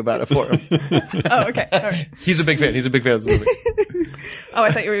talk to you about it for him. Oh, okay. All right. He's a big fan. He's a big fan of this movie. Oh,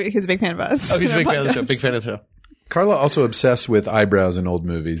 I thought he was a big fan of us. Oh, he's a big Our fan of the show. podcast. Big fan of the show. Carla also obsessed with eyebrows in old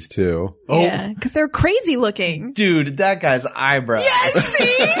movies too. Yeah, because they're crazy looking. Dude, that guy's eyebrows. Yes,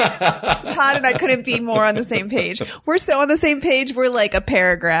 see? Todd and I couldn't be more on the same page. We're so on the same page, we're like a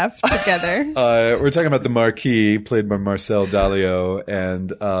paragraph together. We're talking about the Marquis, played by Marcel Dalio,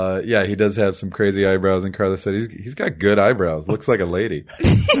 and he does have some crazy eyebrows. And Carla said he's got good eyebrows. Looks like a lady.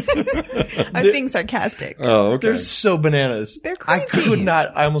 I was being sarcastic. Oh, okay. They're so bananas. They're I crazy.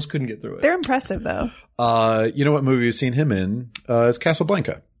 I almost couldn't get through it. They're impressive, though. You know what movie you've seen him in? Is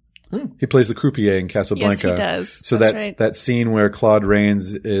Casablanca. He plays the croupier in Casablanca. Yes, he does. So That's right. that scene where Claude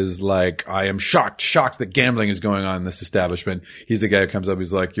Rains is like, I am shocked that gambling is going on in this establishment. He's the guy who comes up.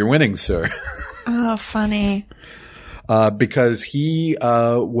 He's like, you're winning, sir. Oh, funny. Because he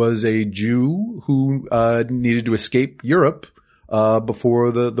was a Jew who needed to escape Europe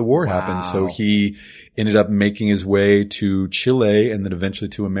before the war happened. So he ended up making his way to Chile and then eventually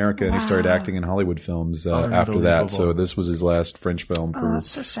to America, and he started acting in Hollywood films after that. So this was his last French film for that's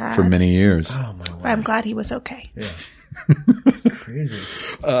so sad. for many years. Oh my word. I'm glad he was okay. Yeah. Crazy.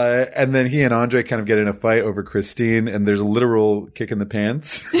 And then he and Andre kind of get in a fight over Christine, and there's a literal kick in the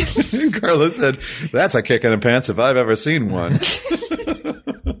pants. And Carla said, "That's a kick in the pants if I've ever seen one."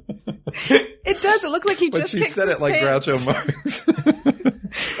 It does. It looked like he But just she kicks said his it like pants. Groucho Marx.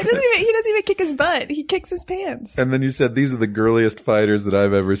 He doesn't even kick his butt. He kicks his pants. And then you said, "These are the girliest fighters that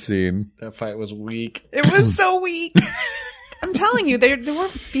I've ever seen." That fight was weak. It was so weak. I'm telling you, they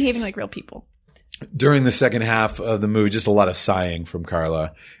weren't behaving like real people. During the second half of the movie, just a lot of sighing from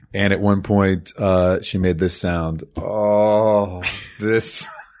Carla. And at one point, she made this sound. Oh, this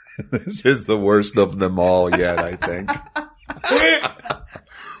is the worst of them all yet, I think.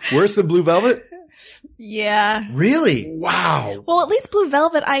 Worse than Blue Velvet? Yeah. Really? Wow. Well, at least Blue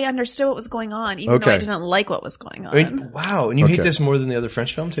Velvet, I understood what was going on, even though I didn't like what was going on. I mean, wow. And you hate this more than the other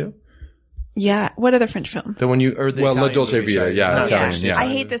French film, too? Yeah. What other French film? The one you, or the La Italian Dolce movie, Vita. sorry. Yeah, Not Italian. French. Yeah. I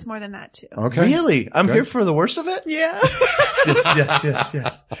hate this more than that, too. Okay. Really? I'm Good. here for the worst of it? Yeah.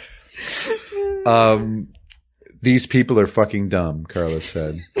 Yes. These people are fucking dumb, Carla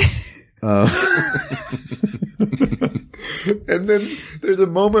said. And then there's a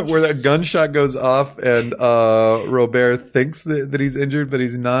moment where that gunshot goes off and Robert thinks that he's injured, but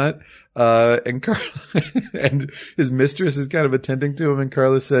he's not. And and his mistress is kind of attending to him, and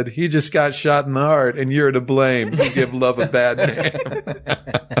Carla said, "He just got shot in the heart, and you're to blame. You give love a bad name."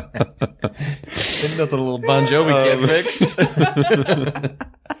 Ain't nothing a little Bon Jovi can't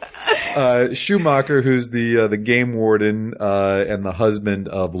fix. Schumacher, who's the game warden and the husband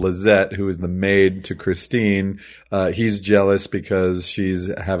of Lizette, who is the maid to Christine, he's jealous because she's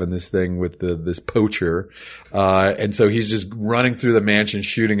having this thing with this poacher, and so he's just running through the mansion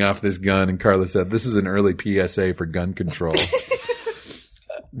shooting off this gun. And Carla said, "This is an early PSA for gun control."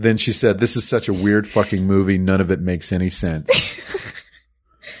 Then she said, "This is such a weird fucking movie. None of it makes any sense."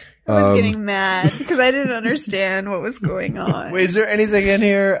 I was getting mad because I didn't understand what was going on. Wait, is there anything in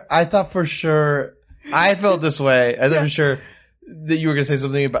here? I thought for sure, I felt this way. I thought for sure that you were going to say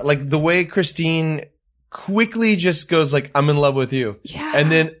something about, like, the way Christine quickly just goes like, "I'm in love with you." Yeah.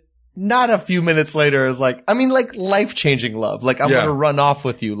 And then not a few minutes later is like, I mean, like life-changing love. Like, I'm going to run off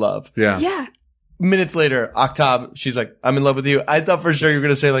with you, love. Yeah. Yeah. Minutes later, Octave, she's like, "I'm in love with you." I thought for sure you were going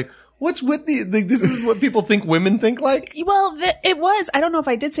to say like, what's with this is what people think women think like? Well, it was, I don't know if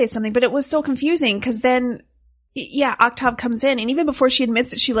I did say something, but it was so confusing because then, Octave comes in, and even before she admits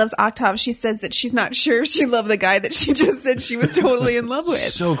that she loves Octave, she says that she's not sure she loved the guy that she just said she was totally in love with.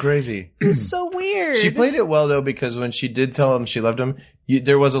 So crazy. It's so weird. She played it well though, because when she did tell him she loved him,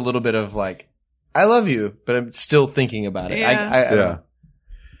 there was a little bit of like, "I love you, but I'm still thinking about it." Yeah.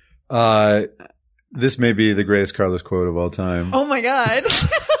 This may be the greatest Carlos quote of all time. Oh my God.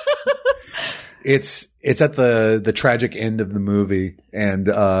 It's at the tragic end of the movie, and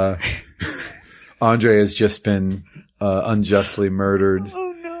Andre has just been unjustly murdered.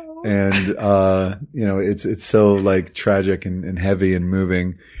 Oh no. And it's so like tragic and heavy and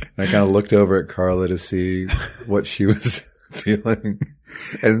moving. And I kind of looked over at Carla to see what she was feeling.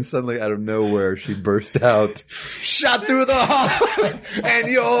 And suddenly out of nowhere she burst out, "Shot through the heart, and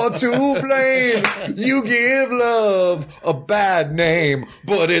you're to blame. You give love a bad name,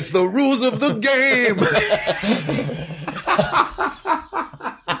 but it's the rules of the game."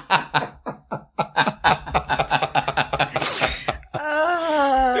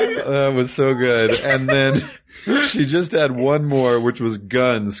 That was so good. And then she just had one more, which was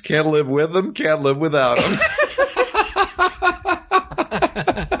guns. "Can't live with them, can't live without them."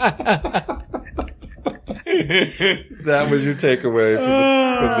 That was your takeaway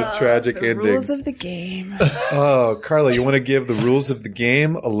from the tragic ending. Rules of the game. Oh, Carla, you want to give the rules of the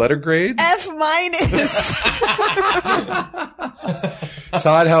game a letter grade? F-.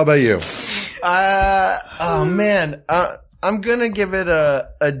 Todd, how about you? Oh man. I'm gonna give it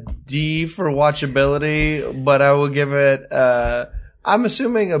a D for watchability, but I will give it, I'm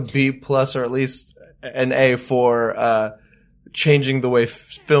assuming a B plus, or at least an A for, changing the way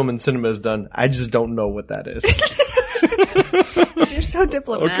film and cinema is done. I just don't know what that is. You're so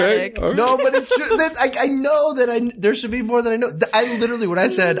diplomatic. Okay. No, but it's true. I know that there should be more than I know. I literally, when I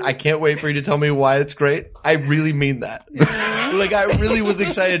said, "I can't wait for you to tell me why it's great," I really mean that. Like, I really was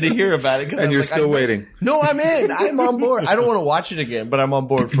excited to hear about it. And you're still waiting. No, I'm in. I'm on board. I don't want to watch it again, but I'm on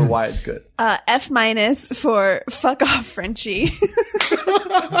board for why it's good. F- for fuck off, Frenchie.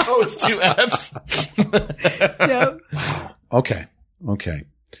 Oh, it's 2 Fs. Yep. Okay.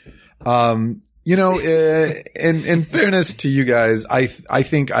 In fairness to you guys, I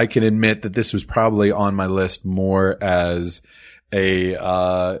think I can admit that this was probably on my list more as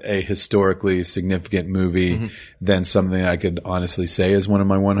a historically significant movie than something I could honestly say is one of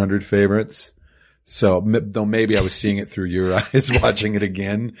my 100 favorites. So, though maybe I was seeing it through your eyes watching it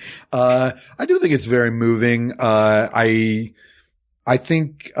again. I do think it's very moving. I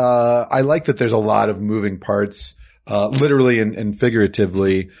think, I like that there's a lot of moving parts, literally and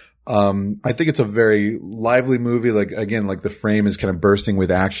figuratively. I think it's a very lively movie. Like, again, like the frame is kind of bursting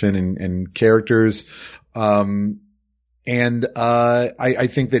with action and characters. I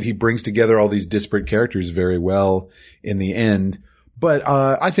think that he brings together all these disparate characters very well in the end. But,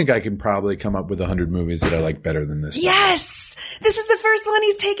 I think I can probably come up with 100 movies that I like better than this. Yes! This is the first one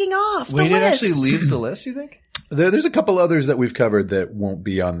he's taking off. Wait, the it list. actually leaves the list, you think? There's a couple others that we've covered that won't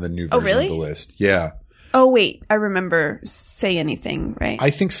be on the new version really? of the list. Yeah. Oh, wait. I remember Say Anything, right? I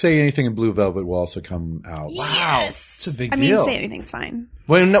think Say Anything and Blue Velvet will also come out. Wow. It's a big I deal. mean, Say Anything's fine.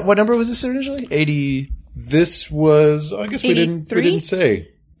 What number was this originally? 80. This was, I guess we didn't say.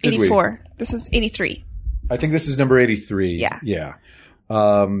 Did 84. This is 83. I think this is number 83. Yeah. Yeah.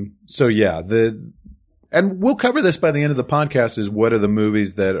 So yeah, and we'll cover this by the end of the podcast is what are the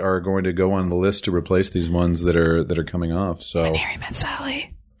movies that are going to go on the list to replace these ones that are coming off. So When Harry Met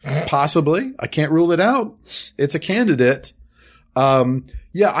Sally. possibly, I can't rule it out. It's a candidate.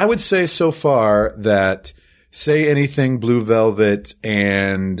 Yeah, I would say so far that Say Anything, Blue Velvet,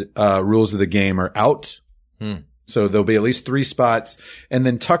 and Rules of the Game are out. So there'll be at least 3 spots. And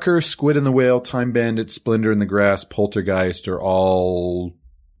then Tucker, Squid and the Whale, Time Bandit, Splendor in the Grass, Poltergeist are all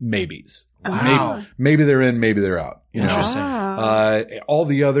maybes. Wow. Maybe they're in, maybe they're out. You know? Interesting. Wow. All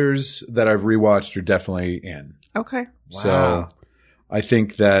the others that I've rewatched are definitely in. Okay. Wow. So I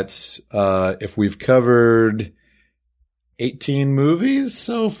think that if we've covered 18 movies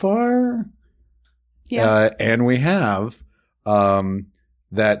so far, and we have,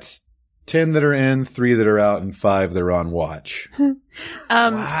 that's 10 that are in, 3 that are out, and 5 that are on watch.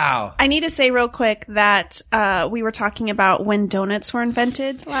 Wow. I need to say real quick that we were talking about when donuts were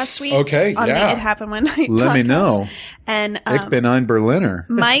invented last week. Okay, on yeah. the It Happened One Night Let me podcast. know. And Ich bin ein Berliner.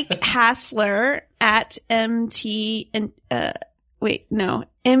 Mike Hassler at MT Entertainment.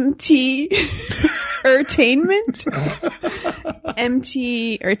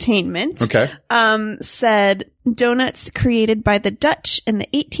 MT Entertainment. Okay. Said donuts created by the Dutch in the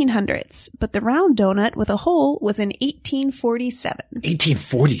 1800s, but the round donut with a hole was in 1847.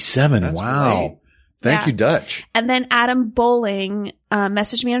 1847. That's Wow. great. Thank Yeah. you, Dutch. And then Adam Bowling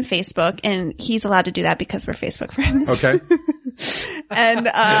messaged me on Facebook, and he's allowed to do that because we're Facebook friends. Okay. And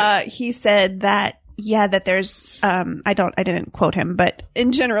he said that that there's I didn't quote him, but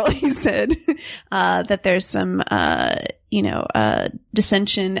in general he said that there's some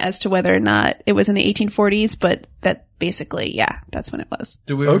dissension as to whether or not it was in the 1840s, but that basically that's when it was.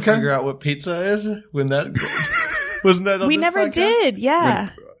 Did we ever Okay. figure out what pizza is? When that wasn't that on We this never podcast? did. Yeah.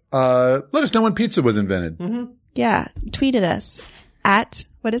 Let us know when pizza was invented. Yeah. Tweeted us at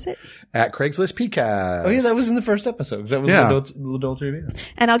what is it? At Craigslist PCast. Oh yeah, that was in the first episode. 'Cause that was Yeah. L'Adult Trivia.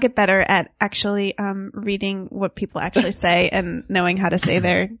 And I'll get better at actually reading what people actually say and knowing how to say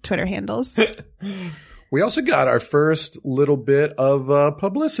their Twitter handles. We also got our first little bit of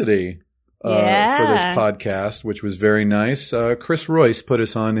publicity for this Yeah. podcast, which was very nice. Chris Royce put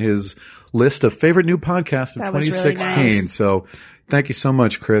us on his list of favorite new podcasts of That was really 2016. nice. So thank you so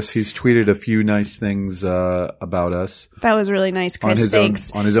much, Chris. He's tweeted a few nice things about us That was really nice, on Chris. his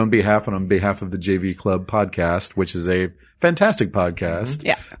Thanks. own behalf and on behalf of the JV Club podcast, which is a fantastic podcast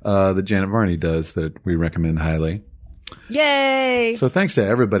Yeah. that Janet Varney does that we recommend highly. Yay. So thanks to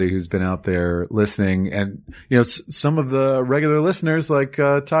everybody who's been out there listening. And, some of the regular listeners like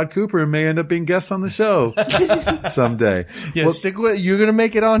Todd Cooper may end up being guests on the show someday. Yeah, Well- stick with. You're gonna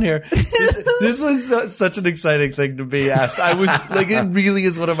make it on here. This was such an exciting thing to be asked. I was like, it really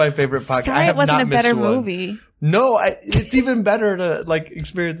is one of my favorite podcasts. Sorry I have it wasn't not a better missed one. movie. No, it's even better to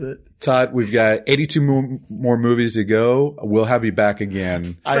experience it. Todd, we've got 82 more movies to go. We'll have you back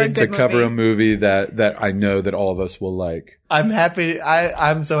again For a to good cover movie. a movie that I know that all of us will like. I'm happy.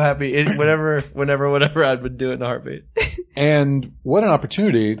 I'm so happy. Whenever I'd been doing a heartbeat. And what an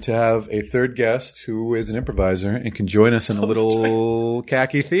opportunity to have a third guest who is an improviser and can join us in a little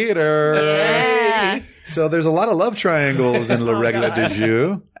khaki theater. Yeah. So there's a lot of love triangles in Le Regla de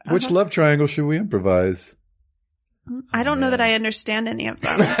Jeu. Which love triangle should we improvise? I don't know that I understand any of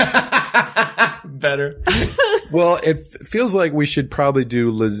them. Better. Well, it feels like we should probably do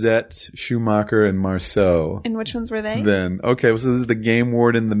Lizette, Schumacher, and Marceau. And which ones were they? Then, okay, so this is the game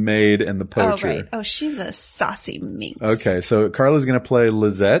warden, the maid, and the Oh, poacher. right. Oh, she's a saucy minx. Okay, so Carla's going to play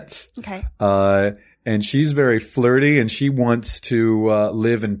Lizette. Okay. And she's very flirty and she wants to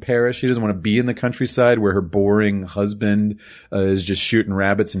live in Paris. She doesn't want to be in the countryside where her boring husband is just shooting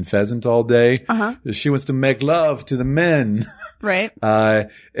rabbits and pheasant all day. Uh-huh. She wants to make love to the men. Right.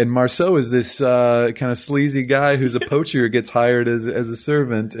 And Marceau is this kind of sleazy guy who's a poacher who gets hired as a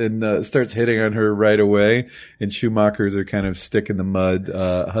servant and starts hitting on her right away. And Schumacher's are kind of stick in the mud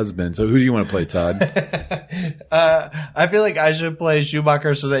husband. So who do you want to play, Todd? I feel like I should play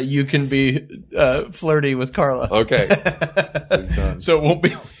Schumacher so that you can be flirty with Carla. Okay. It's done. So it won't be.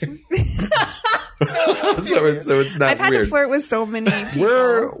 so it's not I've had weird. to flirt with so many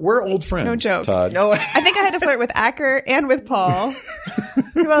people. We're old friends. No joke. Todd. No. I think I had to flirt with Acker and with Paul.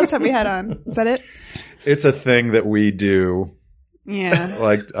 Who else have we had on? Is that it? It's a thing that we do Yeah.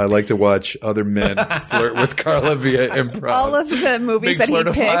 I like to watch other men flirt with Carla via improv. All of the movies Big that he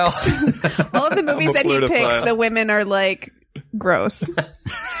flirtophile. picks, all of the movies that he flirtophile. picks, the women are like gross.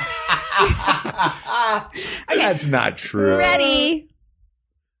 That's not true. Ready?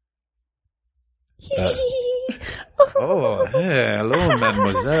 Oh, hey, hello,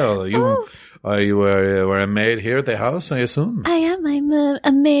 mademoiselle. You were a maid here at the house, I assume? I am. I'm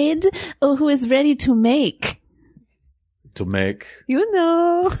a maid who is ready to make. To make You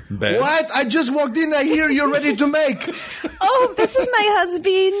know. beds. What? I just walked in. I hear you're ready to make. Oh, this is my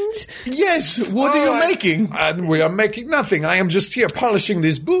husband. Yes. What are you making? And we are making nothing. I am just here polishing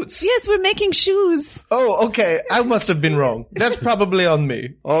these boots. Yes, we're making shoes. Oh, okay. I must have been wrong. That's probably on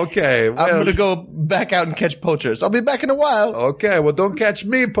me. Okay. Well, I'm gonna go back out and catch poachers. I'll be back in a while. Okay. Well, don't catch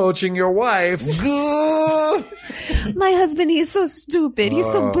me poaching your wife. My husband, he's so stupid. He's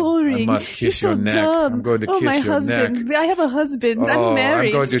so Oh, boring. I must kiss he's so your neck. dumb. I'm going to oh, kiss my your husband. neck. I have a husband. Oh, I'm married.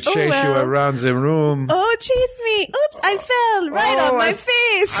 I'm going to chase oh, well. you around the room. Oh, chase me. Oops, I fell right Oh, on my I-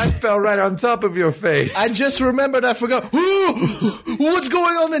 face. I fell right on top of your face. I just remembered. I forgot. What's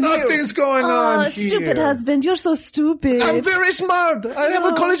going on in here? Nothing's going on Oh, here. stupid husband. You're so stupid. I'm very smart. I have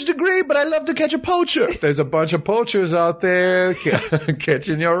a college degree, but I love to catch a poacher. There's a bunch of poachers out there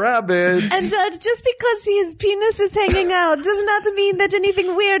catching your rabbits. And just because his penis is hanging out does not mean that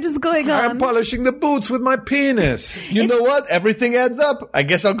anything weird is going on. I'm polishing the boots with my penis. You know what? Everything adds up. I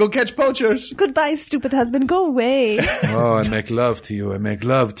guess I'll go catch poachers. Goodbye, stupid husband. Go away. Oh, I make love to you. I make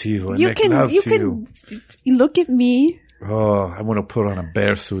love to you. I you make can love you to can look at me. you. Oh, I want to put on a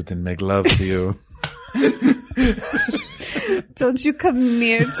bear suit and make love to you. Don't you come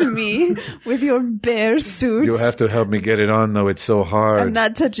near to me with your bear suit. You have to help me get it on, though. It's so hard. I'm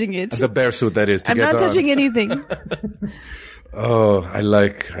not touching it. The bear suit, that is. To I'm get not on. touching anything. Oh, I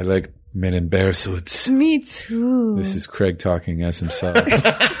like men in bear suits. Me too. This is Craig talking as himself.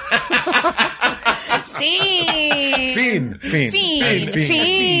 Scene. Fiend. Fiend. Fiend.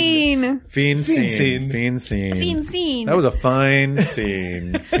 Fiend. Fiend scene. scene. Fiend scene. Fiend scene. That was a fine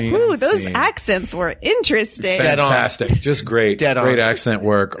scene. Fiend Ooh, those scene. accents were interesting. Dead on. Fantastic. Just great. Dead on. Great accent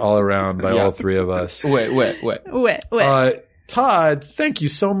work all around by Yeah. all three of us. Wait. What? Todd, thank you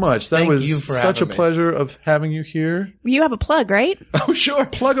so much. That Thank was you for such a having me. pleasure of having you here. You have a plug, right? Oh, sure.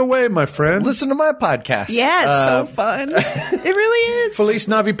 Plug away, my friend. Listen to my podcast. Yeah, it's so fun. It really is. Felice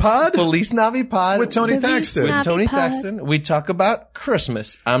Navi Pod Felice Navi Pod with Tony Felice Thaxton. Navi- Tony Pod. Thaxton. We talk about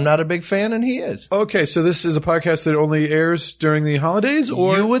Christmas. I'm not a big fan, and he is. Okay, so this is a podcast that only airs during the holidays,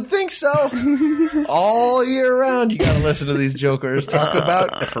 or You would think so. All year round, you got to listen to these jokers talk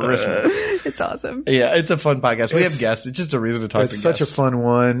about Christmas. It's awesome. Yeah, it's a fun podcast. We It's- have guests. It's just a reason to talk to it's such a guests. fun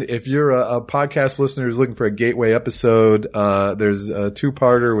one. If you're a podcast listener who's looking for a gateway episode, there's a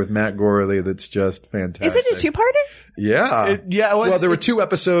two-parter with Matt Gorley that's just fantastic. Is it a two-parter? Yeah. Yeah, well, there were two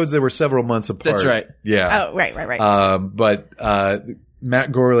episodes that were several months apart. That's right. Yeah. Oh, right. But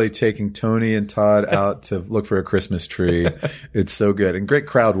Matt Gorley taking Tony and Todd out to look for a Christmas tree. It's so good. And great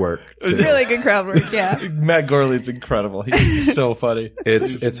crowd work, too. Really good crowd work, yeah. Matt Gorley's incredible. He's so funny.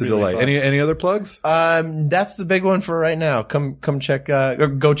 It's a really delight. fun. Any other plugs? That's the big one for right now. Come check, or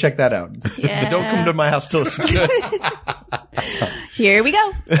go check that out. Yeah. Don't come to my house to listen to it. Here we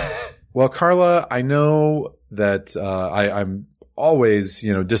go. Well, Carla, I know that I'm always,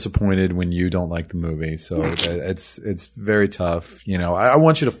 disappointed when you don't like the movie. So it's very tough. I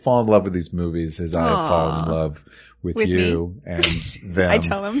want you to fall in love with these movies as I have fallen in love with you and them. I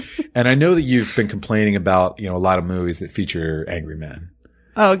tell him. And I know that you've been complaining about, a lot of movies that feature angry men.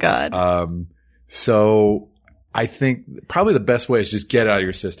 Oh, God. So I think probably the best way is just get it out of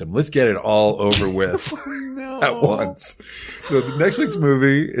your system. Let's get it all over with at once. So the next week's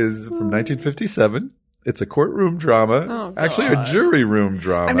movie is from 1957. It's a courtroom drama. Oh, actually a jury room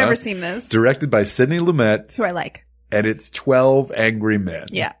drama. I've never seen this. Directed by Sidney Lumet. Who I like. And it's 12 angry men.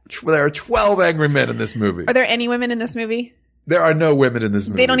 Yeah. There are 12 angry men in this movie. Are there any women in this movie? There are no women in this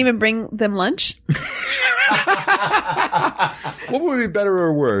movie. They don't even bring them lunch? What would be better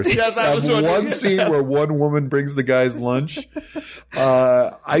or worse? Yes, I was wondering. One scene where one woman brings the guys lunch.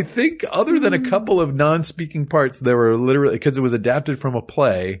 I think other than a couple of non-speaking parts, there were literally, because it was adapted from a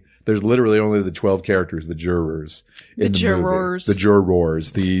play, there's literally only the 12 characters, the jurors. In the movie. The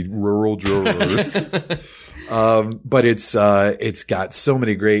jurors, the rural jurors. But it's got so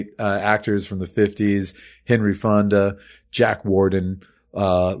many great, actors from the 50s. Henry Fonda, Jack Warden,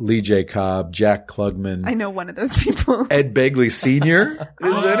 Lee J. Cobb, Jack Klugman. I know one of those people. Ed Begley Sr. is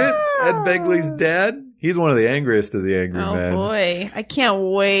in it. Ed Begley's dad. He's one of the angriest of the angry Oh men. boy, I can't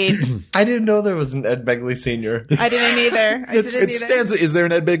wait. I didn't know there was an Ed Begley Sr. I didn't either. Is there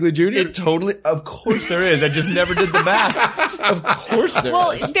an Ed Begley Jr.? It totally, of course there is. I just never did the math. Of course there Well,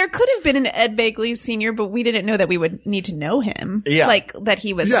 is. there could have been an Ed Begley Sr., but we didn't know that we would need to know him. Yeah. Like, that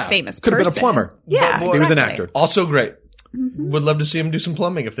he was a famous person. Could have been a plumber. Yeah, But He was an exactly. actor. Also great. Would love to see him do some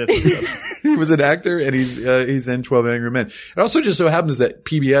plumbing if that's what he does. He was an actor, and he's in 12 Angry Men. It also just so happens that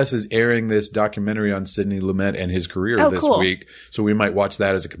PBS is airing this documentary on Sidney Lumet and his career this cool. week, so we might watch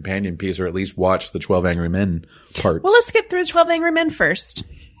that as a companion piece, or at least watch the 12 Angry Men parts. Well, let's get through 12 Angry Men first.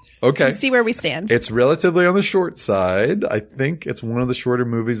 Okay. And see where we stand. It's relatively on the short side. I think it's one of the shorter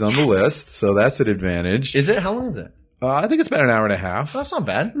movies on the list, so that's an advantage. Is it? How long is it? I think it's about an hour and a half. That's not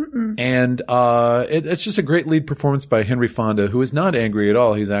bad. And it's just a great lead performance by Henry Fonda, who is not angry at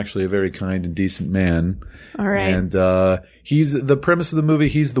all. He's actually a very kind and decent man. All right. And he's the premise of the movie.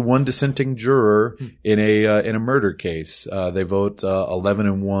 He's the one dissenting juror in a murder case. They vote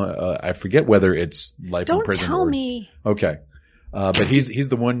 11-1. I forget whether it's life in Don't prison. tell me. Okay, but he's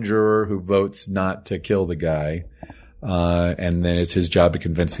the one juror who votes not to kill the guy, and then it's his job to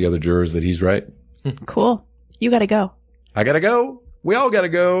convince the other jurors that he's right. Cool. You gotta go. I gotta go. We all gotta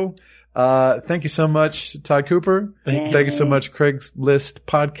go. Thank you so much, Todd Cooper. Thank you so much, Craigslist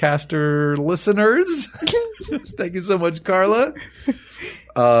podcaster listeners. Thank you so much, Carla.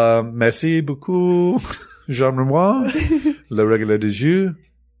 Merci beaucoup, Jean Renoir, le règle du jeu,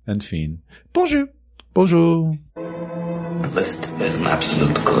 and fin. Bonjour. Bonjour. The list is an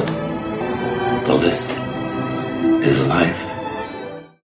absolute good. The list is life.